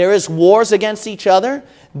 There is wars against each other.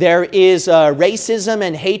 There is racism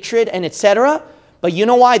and hatred and etc. But you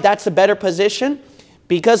know why that's a better position?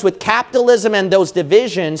 Because with capitalism and those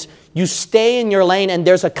divisions, you stay in your lane and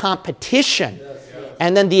there's a competition.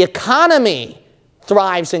 And then the economy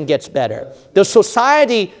thrives and gets better. The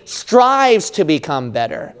society strives to become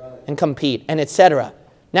better and compete and etc.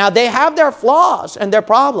 Now they have their flaws and their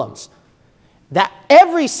problems. That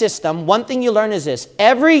every system, one thing you learn is this,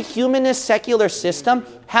 every humanist secular system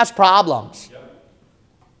has problems.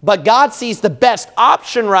 But God sees the best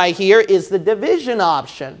option right here is the division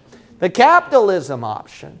option, the capitalism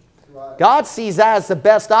option. God sees that as the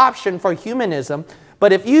best option for humanism.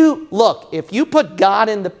 But if you, look, if you put God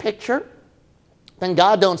in the picture, then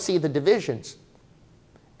God don't see the divisions.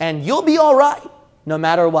 And you'll be all right no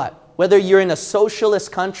matter what. Whether you're in a socialist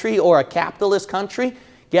country or a capitalist country,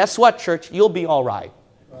 guess what, church? You'll be all right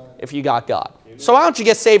if you got God. So why don't you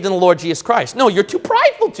get saved in the Lord Jesus Christ? No, you're too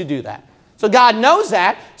prideful to do that. So God knows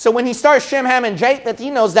that. So when he starts Shem, Ham, and Japheth, he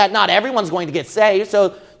knows that not everyone's going to get saved.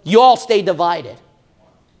 So you all stay divided.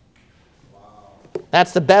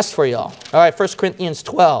 That's the best for y'all. All right, 1 Corinthians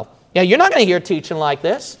 12. Yeah, you're not going to hear teaching like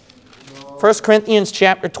this. 1 Corinthians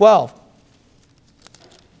chapter 12.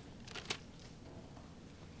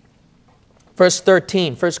 Verse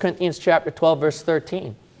 13. 1 Corinthians chapter 12, verse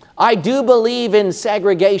 13. I do believe in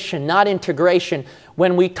segregation, not integration,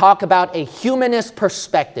 when we talk about a humanist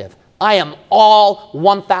perspective. I am all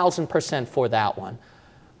 1,000% for that one.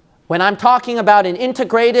 When I'm talking about an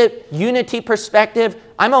integrated unity perspective,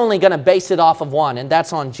 I'm only going to base it off of one, and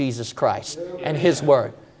that's on Jesus Christ and his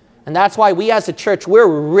word. And that's why we as a church, we're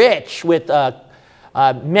rich with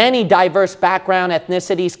many diverse background,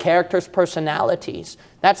 ethnicities, characters, personalities.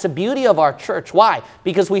 That's the beauty of our church. Why?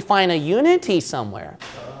 Because we find a unity somewhere.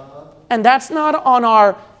 And that's not on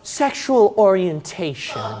our sexual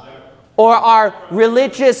orientation or our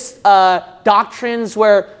religious doctrines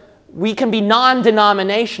where we can be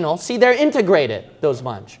non-denominational. See, they're integrated, those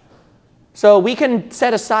bunch. So we can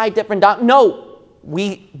set aside different doctrines. No,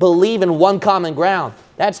 we believe in one common ground.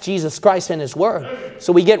 That's Jesus Christ and his word.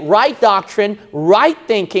 So we get right doctrine, right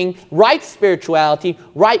thinking, right spirituality,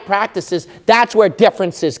 right practices. That's where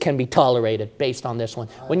differences can be tolerated based on this one.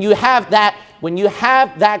 When you have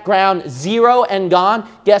that ground zero and gone,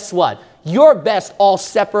 guess what? You're best all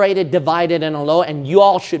separated, divided, and alone, and you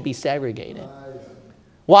all should be segregated.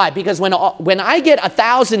 Why? Because when I get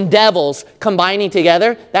 1,000 devils combining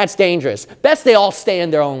together, that's dangerous. Best they all stay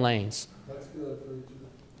in their own lanes.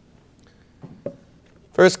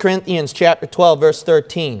 1 Corinthians chapter 12, verse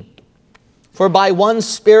 13. For by one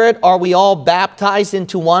Spirit are we all baptized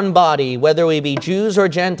into one body, whether we be Jews or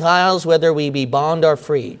Gentiles, whether we be bond or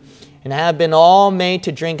free, and have been all made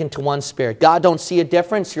to drink into one Spirit. God don't see a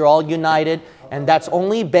difference. You're all united, and that's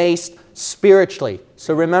only based spiritually.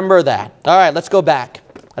 So remember that. All right, let's go back.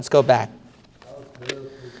 Let's go back.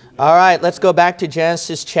 All right, let's go back to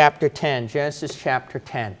Genesis chapter 10. Genesis chapter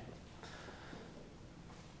 10.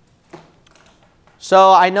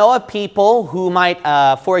 So I know of people who might,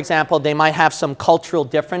 for example, they might have some cultural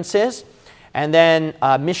differences, and then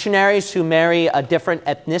missionaries who marry a different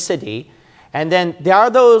ethnicity. And then there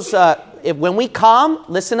are those, when we come,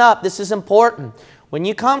 listen up, this is important. When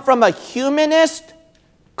you come from a humanist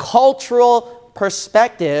cultural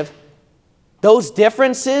perspective, those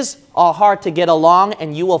differences are hard to get along,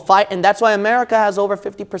 and you will fight. And that's why America has over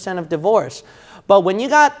 50% of divorce. But when you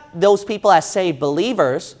got those people as saved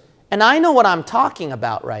believers, and I know what I'm talking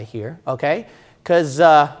about right here, okay? Because,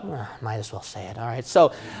 might as well say it, all right?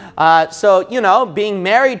 So you know, being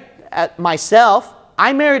married myself,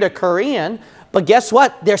 I married a Korean, but guess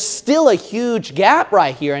what? There's still a huge gap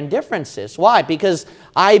right here in differences. Why? Because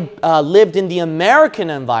I lived in the American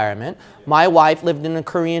environment. My wife lived in a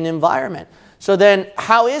Korean environment. So then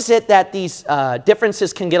how is it that these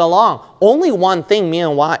differences can get along? Only one thing me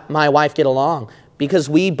and my wife get along, because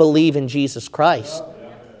we believe in Jesus Christ.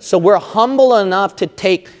 So we're humble enough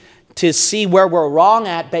to see where we're wrong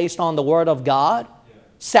at based on the Word of God.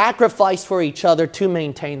 Sacrifice for each other to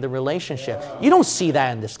maintain the relationship. You don't see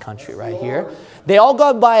that in this country right here. They all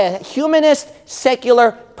go by a humanist,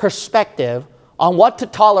 secular perspective on what to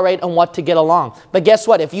tolerate and what to get along. But guess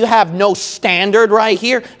what? If you have no standard right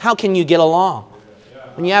here, how can you get along?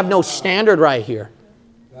 When you have no standard right here.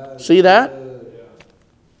 See that?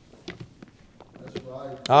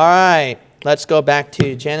 All right. Let's go back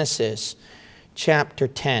to Genesis chapter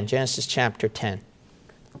 10. Genesis chapter 10.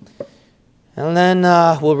 And then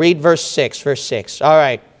we'll read verse 6. Verse 6. All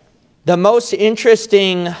right. The most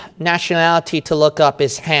interesting nationality to look up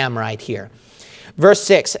is Ham right here. Verse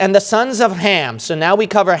 6. And the sons of Ham. So now we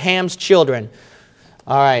cover Ham's children.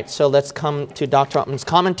 All right. So let's come to Dr. Upman's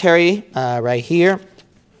commentary right here.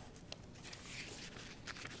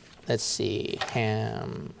 Let's see.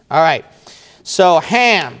 Ham. All right. So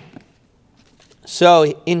Ham.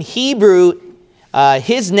 So in Hebrew,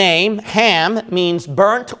 his name, Ham, means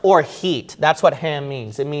burnt or heat. That's what Ham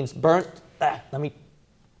means. It means burnt.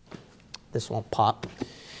 This won't pop.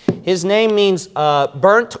 His name means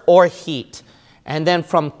burnt or heat. And then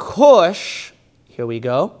from Cush, here we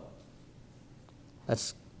go.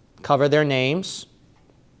 Let's cover their names.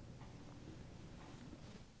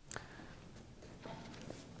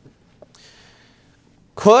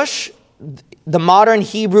 Cush, the modern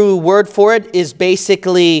Hebrew word for it is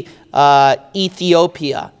basically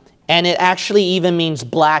Ethiopia. And it actually even means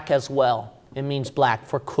black as well. It means black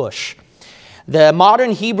for Cush. The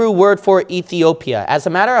modern Hebrew word for Ethiopia. As a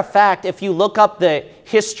matter of fact, if you look up the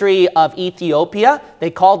history of Ethiopia, they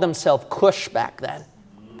called themselves Cush back then.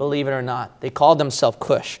 Believe it or not. They called themselves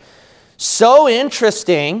Cush. So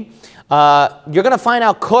interesting. You're going to find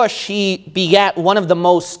out Cush, he begat one of the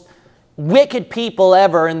most wicked people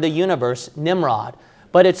ever in the universe, Nimrod.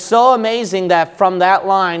 But it's so amazing that from that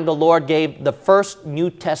line, the Lord gave the first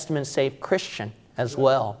New Testament saved Christian as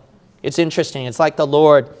well. It's interesting. It's like the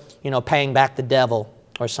Lord, paying back the devil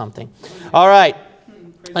or something. All right.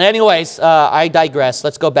 Anyways, I digress.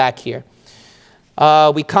 Let's go back here.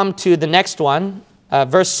 We come to the next one.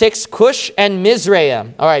 Verse 6, Cush and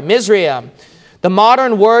Mizraim. All right, Mizraim. The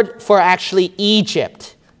modern word for actually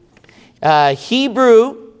Egypt. The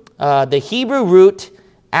Hebrew root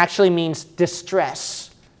actually means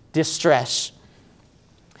distress. Distress.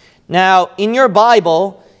 Now, in your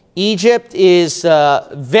Bible, Egypt is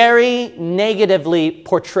very negatively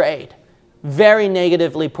portrayed. Very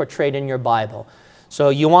negatively portrayed in your Bible. So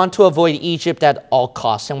you want to avoid Egypt at all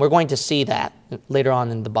costs. And we're going to see that later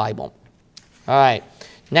on in the Bible. All right.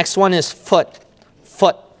 Next one is foot.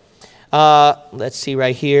 Foot. Let's see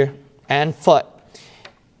right here. And foot.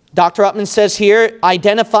 Dr. Upman says here,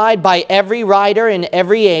 identified by every writer in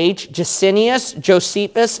every age, Gesenius,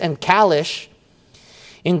 Josephus, and Kalish,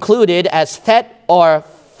 included as Fet or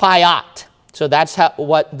Fayat. So that's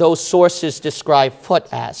what those sources describe foot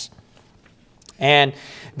as. And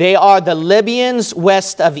they are the Libyans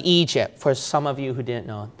west of Egypt. For some of you who didn't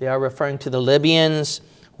know, they are referring to the Libyans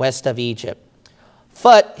west of Egypt.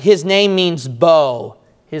 Foot, his name means bow.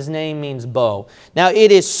 His name means bow. Now,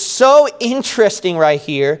 it is so interesting right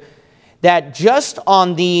here that just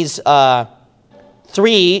on these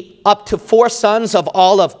 3 up to 4 sons of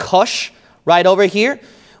all of Cush, right over here,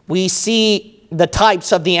 we see the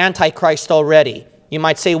types of the Antichrist already. You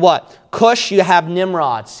might say, what? Cush, you have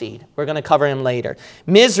Nimrod seed. We're going to cover him later.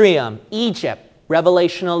 Mizraim, Egypt.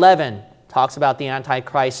 Revelation 11 talks about the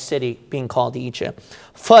Antichrist city being called Egypt.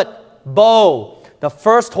 Foot, bow. The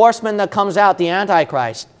first horseman that comes out, the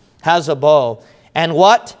Antichrist, has a bow. And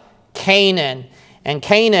what? Canaan. And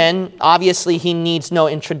Canaan, obviously, he needs no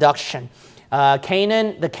introduction.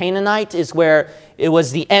 Canaan, the Canaanite, is where it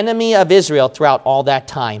was the enemy of Israel throughout all that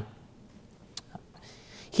time.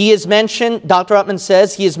 He is mentioned, Dr. Upman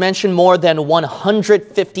says, he is mentioned more than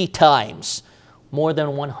 150 times. More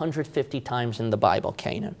than 150 times in the Bible,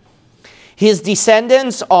 Canaan. His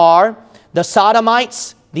descendants are the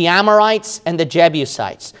Sodomites, the Amorites, and the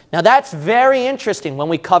Jebusites. Now that's very interesting when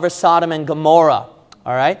we cover Sodom and Gomorrah.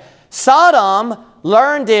 All right? Sodom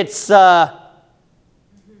learned its,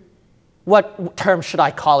 what term should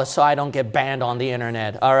I call it so I don't get banned on the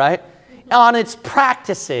internet? All right? On its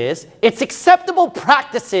practices, its acceptable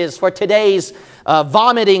practices for today's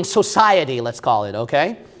vomiting society, let's call it,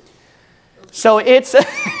 okay? So it's,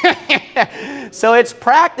 so its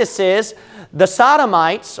practices, the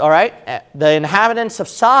Sodomites, all right, the inhabitants of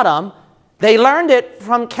Sodom, they learned it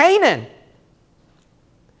from Canaan.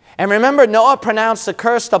 And remember, Noah pronounced the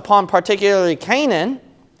curse upon particularly Canaan.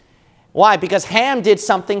 Why? Because Ham did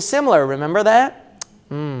something similar. Remember that?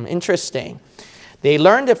 Interesting. They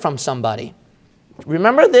learned it from somebody.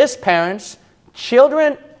 Remember this, parents.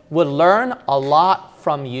 Children would learn a lot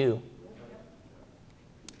from you.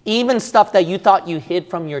 Even stuff that you thought you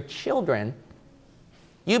hid from your children,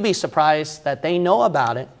 you'd be surprised that they know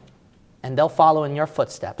about it and they'll follow in your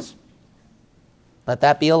footsteps. Let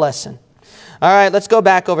that be a lesson. All right, let's go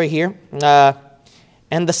back over here.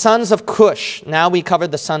 And the sons of Cush. Now we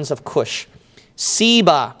covered the sons of Cush.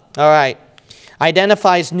 Seba, all right,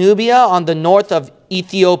 identifies Nubia on the north of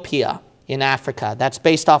Ethiopia in Africa. That's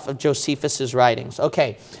based off of Josephus' writings.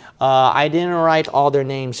 Okay, I didn't write all their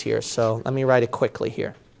names here, so let me write it quickly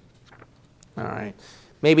here. All right,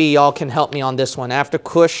 maybe y'all can help me on this one. After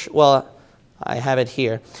Cush, well, I have it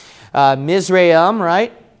here. Mizraim,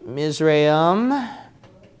 right? Mizraim,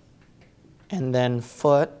 and then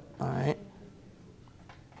Foot, all right.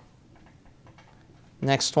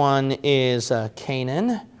 Next one is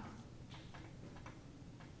Canaan.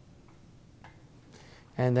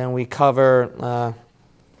 And then we cover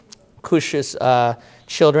Cush's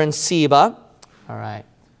children, Seba. All right,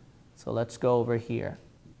 so let's go over here.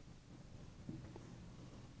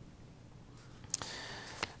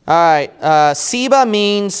 All right, Seba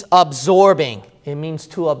means absorbing. It means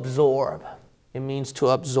to absorb. It means to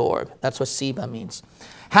absorb. That's what Seba means.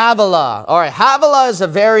 Havilah. All right, Havilah is a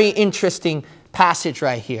very interesting passage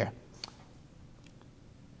right here.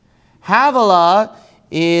 Havilah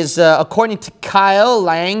is, according to Kyle,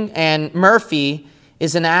 Lang, and Murphy,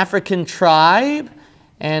 is an African tribe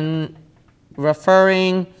and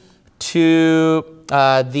referring to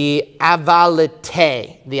the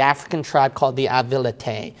Avalite, the African tribe called the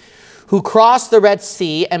Avalite, who crossed the Red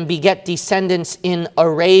Sea and beget descendants in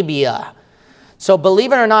Arabia. So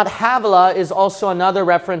believe it or not, Havilah is also another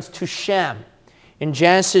reference to Shem in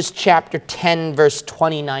Genesis chapter 10, verse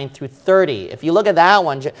 29 through 30. If you look at that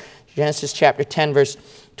one, Genesis chapter 10, verse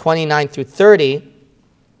 29 through 30,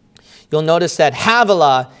 you'll notice that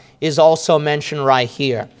Havilah is also mentioned right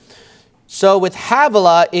here. So with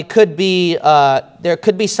Havilah, it could be, there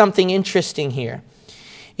could be something interesting here.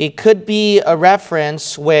 It could be a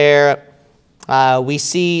reference where we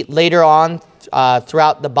see later on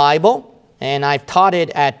throughout the Bible, and I've taught it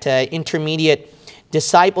at intermediate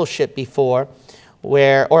discipleship before,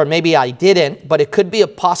 where, or maybe I didn't, but it could be a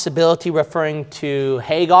possibility referring to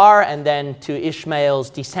Hagar and then to Ishmael's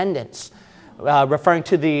descendants, referring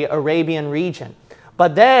to the Arabian region.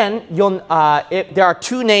 But then there are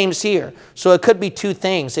two names here, so it could be two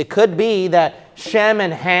things. It could be that Shem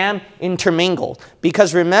and Ham intermingled.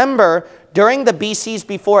 Because remember, during the BCs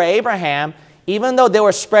before Abraham, even though they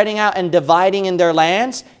were spreading out and dividing in their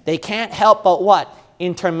lands, they can't help but what?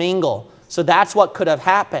 Intermingle. So that's what could have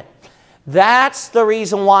happened. That's the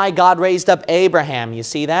reason why God raised up Abraham. You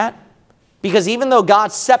see that? Because even though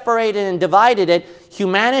God separated and divided it,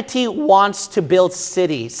 humanity wants to build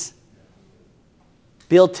cities.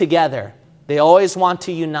 Build together. They always want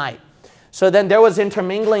to unite. So then there was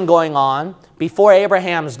intermingling going on before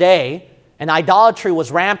Abraham's day, and idolatry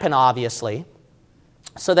was rampant, obviously.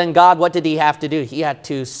 So then God, what did he have to do? He had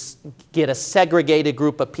to get a segregated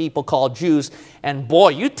group of people called Jews. And boy,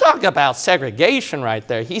 you talk about segregation right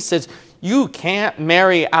there. He says, you can't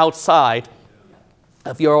marry outside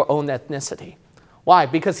of your own ethnicity. Why?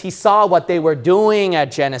 Because he saw what they were doing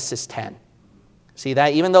at Genesis 10. See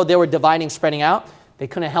that? Even though they were dividing, spreading out, they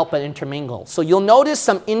couldn't help but intermingle. So you'll notice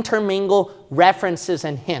some intermingle references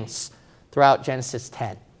and hints throughout Genesis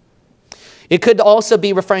 10. It could also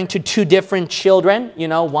be referring to two different children, you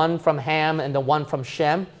know, one from Ham and the one from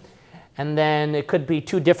Shem. And then it could be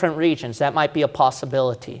two different regions. That might be a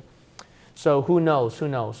possibility. So who knows? Who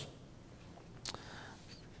knows?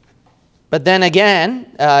 But then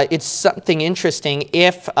again, it's something interesting.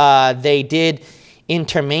 If they did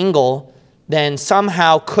intermingle, then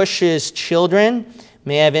somehow Cush's children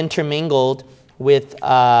may have intermingled with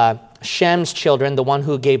Shem's children, the one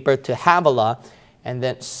who gave birth to Havilah, and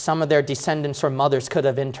that some of their descendants or mothers could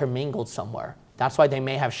have intermingled somewhere. That's why they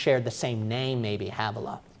may have shared the same name, maybe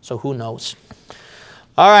Havilah. So who knows?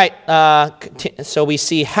 All right, so we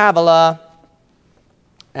see Havilah,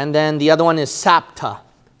 and then the other one is Sapta.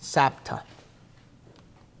 Sapta.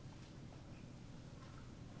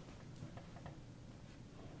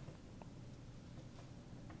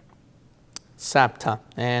 Sapta.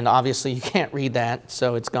 And obviously you can't read that,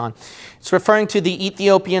 so it's gone. It's referring to the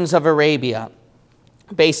Ethiopians of Arabia,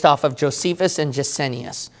 based off of Josephus and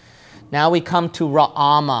Gesenius. Now we come to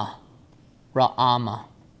Ra'ama. Ra'ama.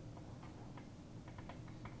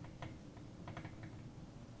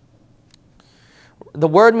 the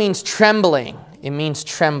word means trembling. It means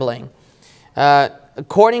trembling.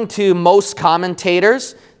 According to most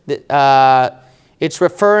commentators, it's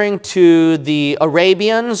referring to the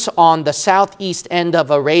Arabians on the southeast end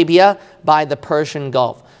of Arabia by the Persian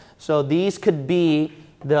Gulf. So these could be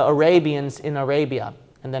the Arabians in Arabia.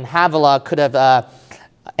 And then Havilah could have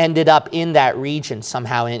ended up in that region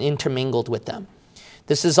somehow and intermingled with them.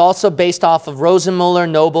 This is also based off of Rosenmuller,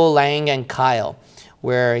 Noble, Lang, and Kyle,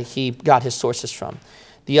 where he got his sources from.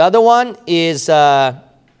 The other one is Ramah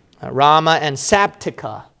and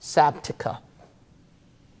Sabtica. Sabtica.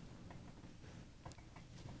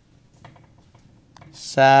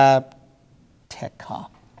 Sabtica.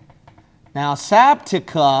 Now,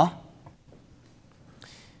 Sabtica,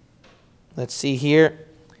 let's see here.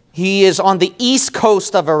 He is on the east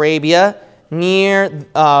coast of Arabia, near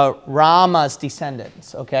Ramah's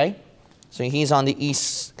descendants, okay? So he's on the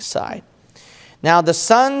east side. Now, the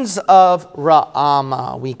sons of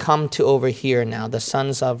Ra'amah, we come to over here now, the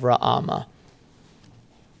sons of Ra'amah.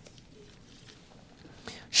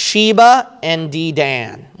 Sheba and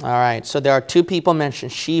Dedan. All right, so there are two people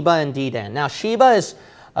mentioned, Sheba and Dedan. Now, Sheba is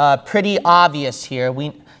pretty obvious here.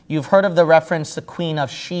 You've heard of the reference, the Queen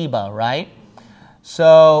of Sheba, right?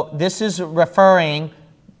 So this is referring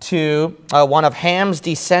to one of Ham's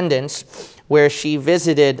descendants, where she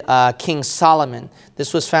visited King Solomon.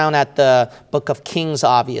 This was found at the book of Kings,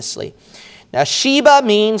 obviously. Now, Sheba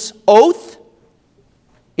means oath.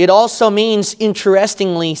 It also means,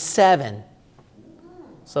 interestingly, 7.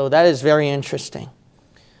 So that is very interesting.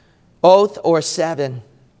 Oath or 7.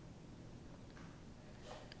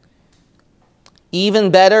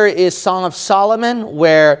 Even better is Song of Solomon,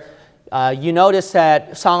 where you notice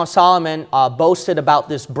that Song of Solomon boasted about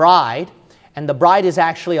this bride, and the bride is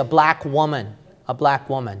actually a black woman,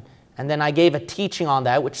 And then I gave a teaching on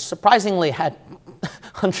that, which surprisingly had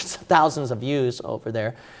hundreds of thousands of views over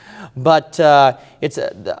there. But it's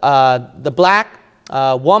the black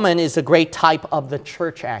woman is a great type of the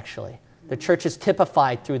church, actually. The church is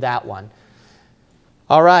typified through that one.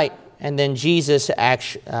 All right, and then Jesus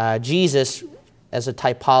as a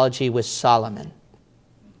typology with Solomon.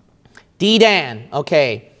 Dedan,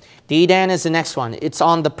 okay. Dedan is the next one. It's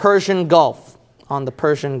on the Persian Gulf. On the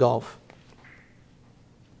Persian Gulf.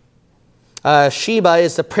 Sheba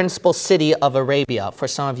is the principal city of Arabia, for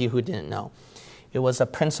some of you who didn't know. It was a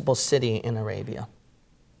principal city in Arabia.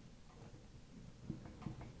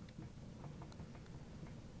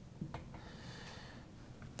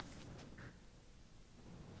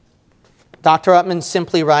 Dr. Upman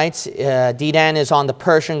simply writes, Dedan is on the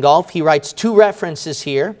Persian Gulf. He writes two references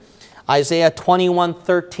here. Isaiah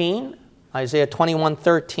 21:13, Isaiah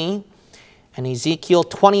 21:13, and Ezekiel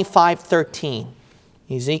 25:13.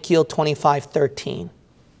 Ezekiel 25:13.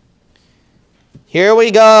 Here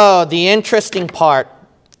we go, the interesting part.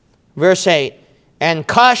 Verse 8, and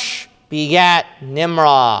Cush begat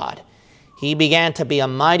Nimrod. He began to be a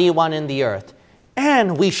mighty one in the earth.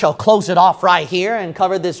 And we shall close it off right here and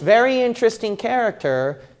cover this very interesting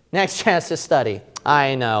character next chance to study.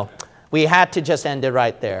 I know. We had to just end it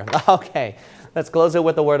right there. Okay, let's close it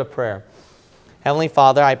with a word of prayer. Heavenly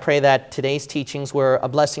Father, I pray that today's teachings were a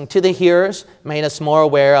blessing to the hearers, made us more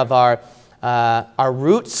aware of our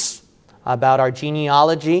roots, about our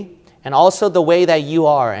genealogy, and also the way that you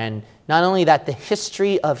are, and not only that, the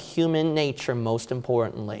history of human nature, most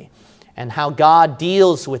importantly, and how God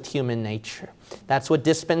deals with human nature. That's what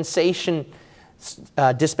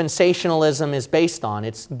dispensationalism is based on.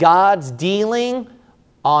 It's God's dealing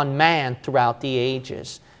on man throughout the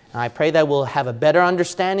ages. And I pray that we'll have a better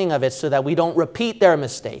understanding of it so that we don't repeat their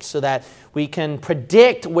mistakes, so that we can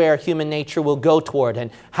predict where human nature will go toward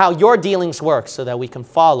and how your dealings work so that we can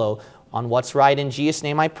follow on what's right. In Jesus'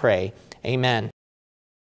 name I pray. Amen.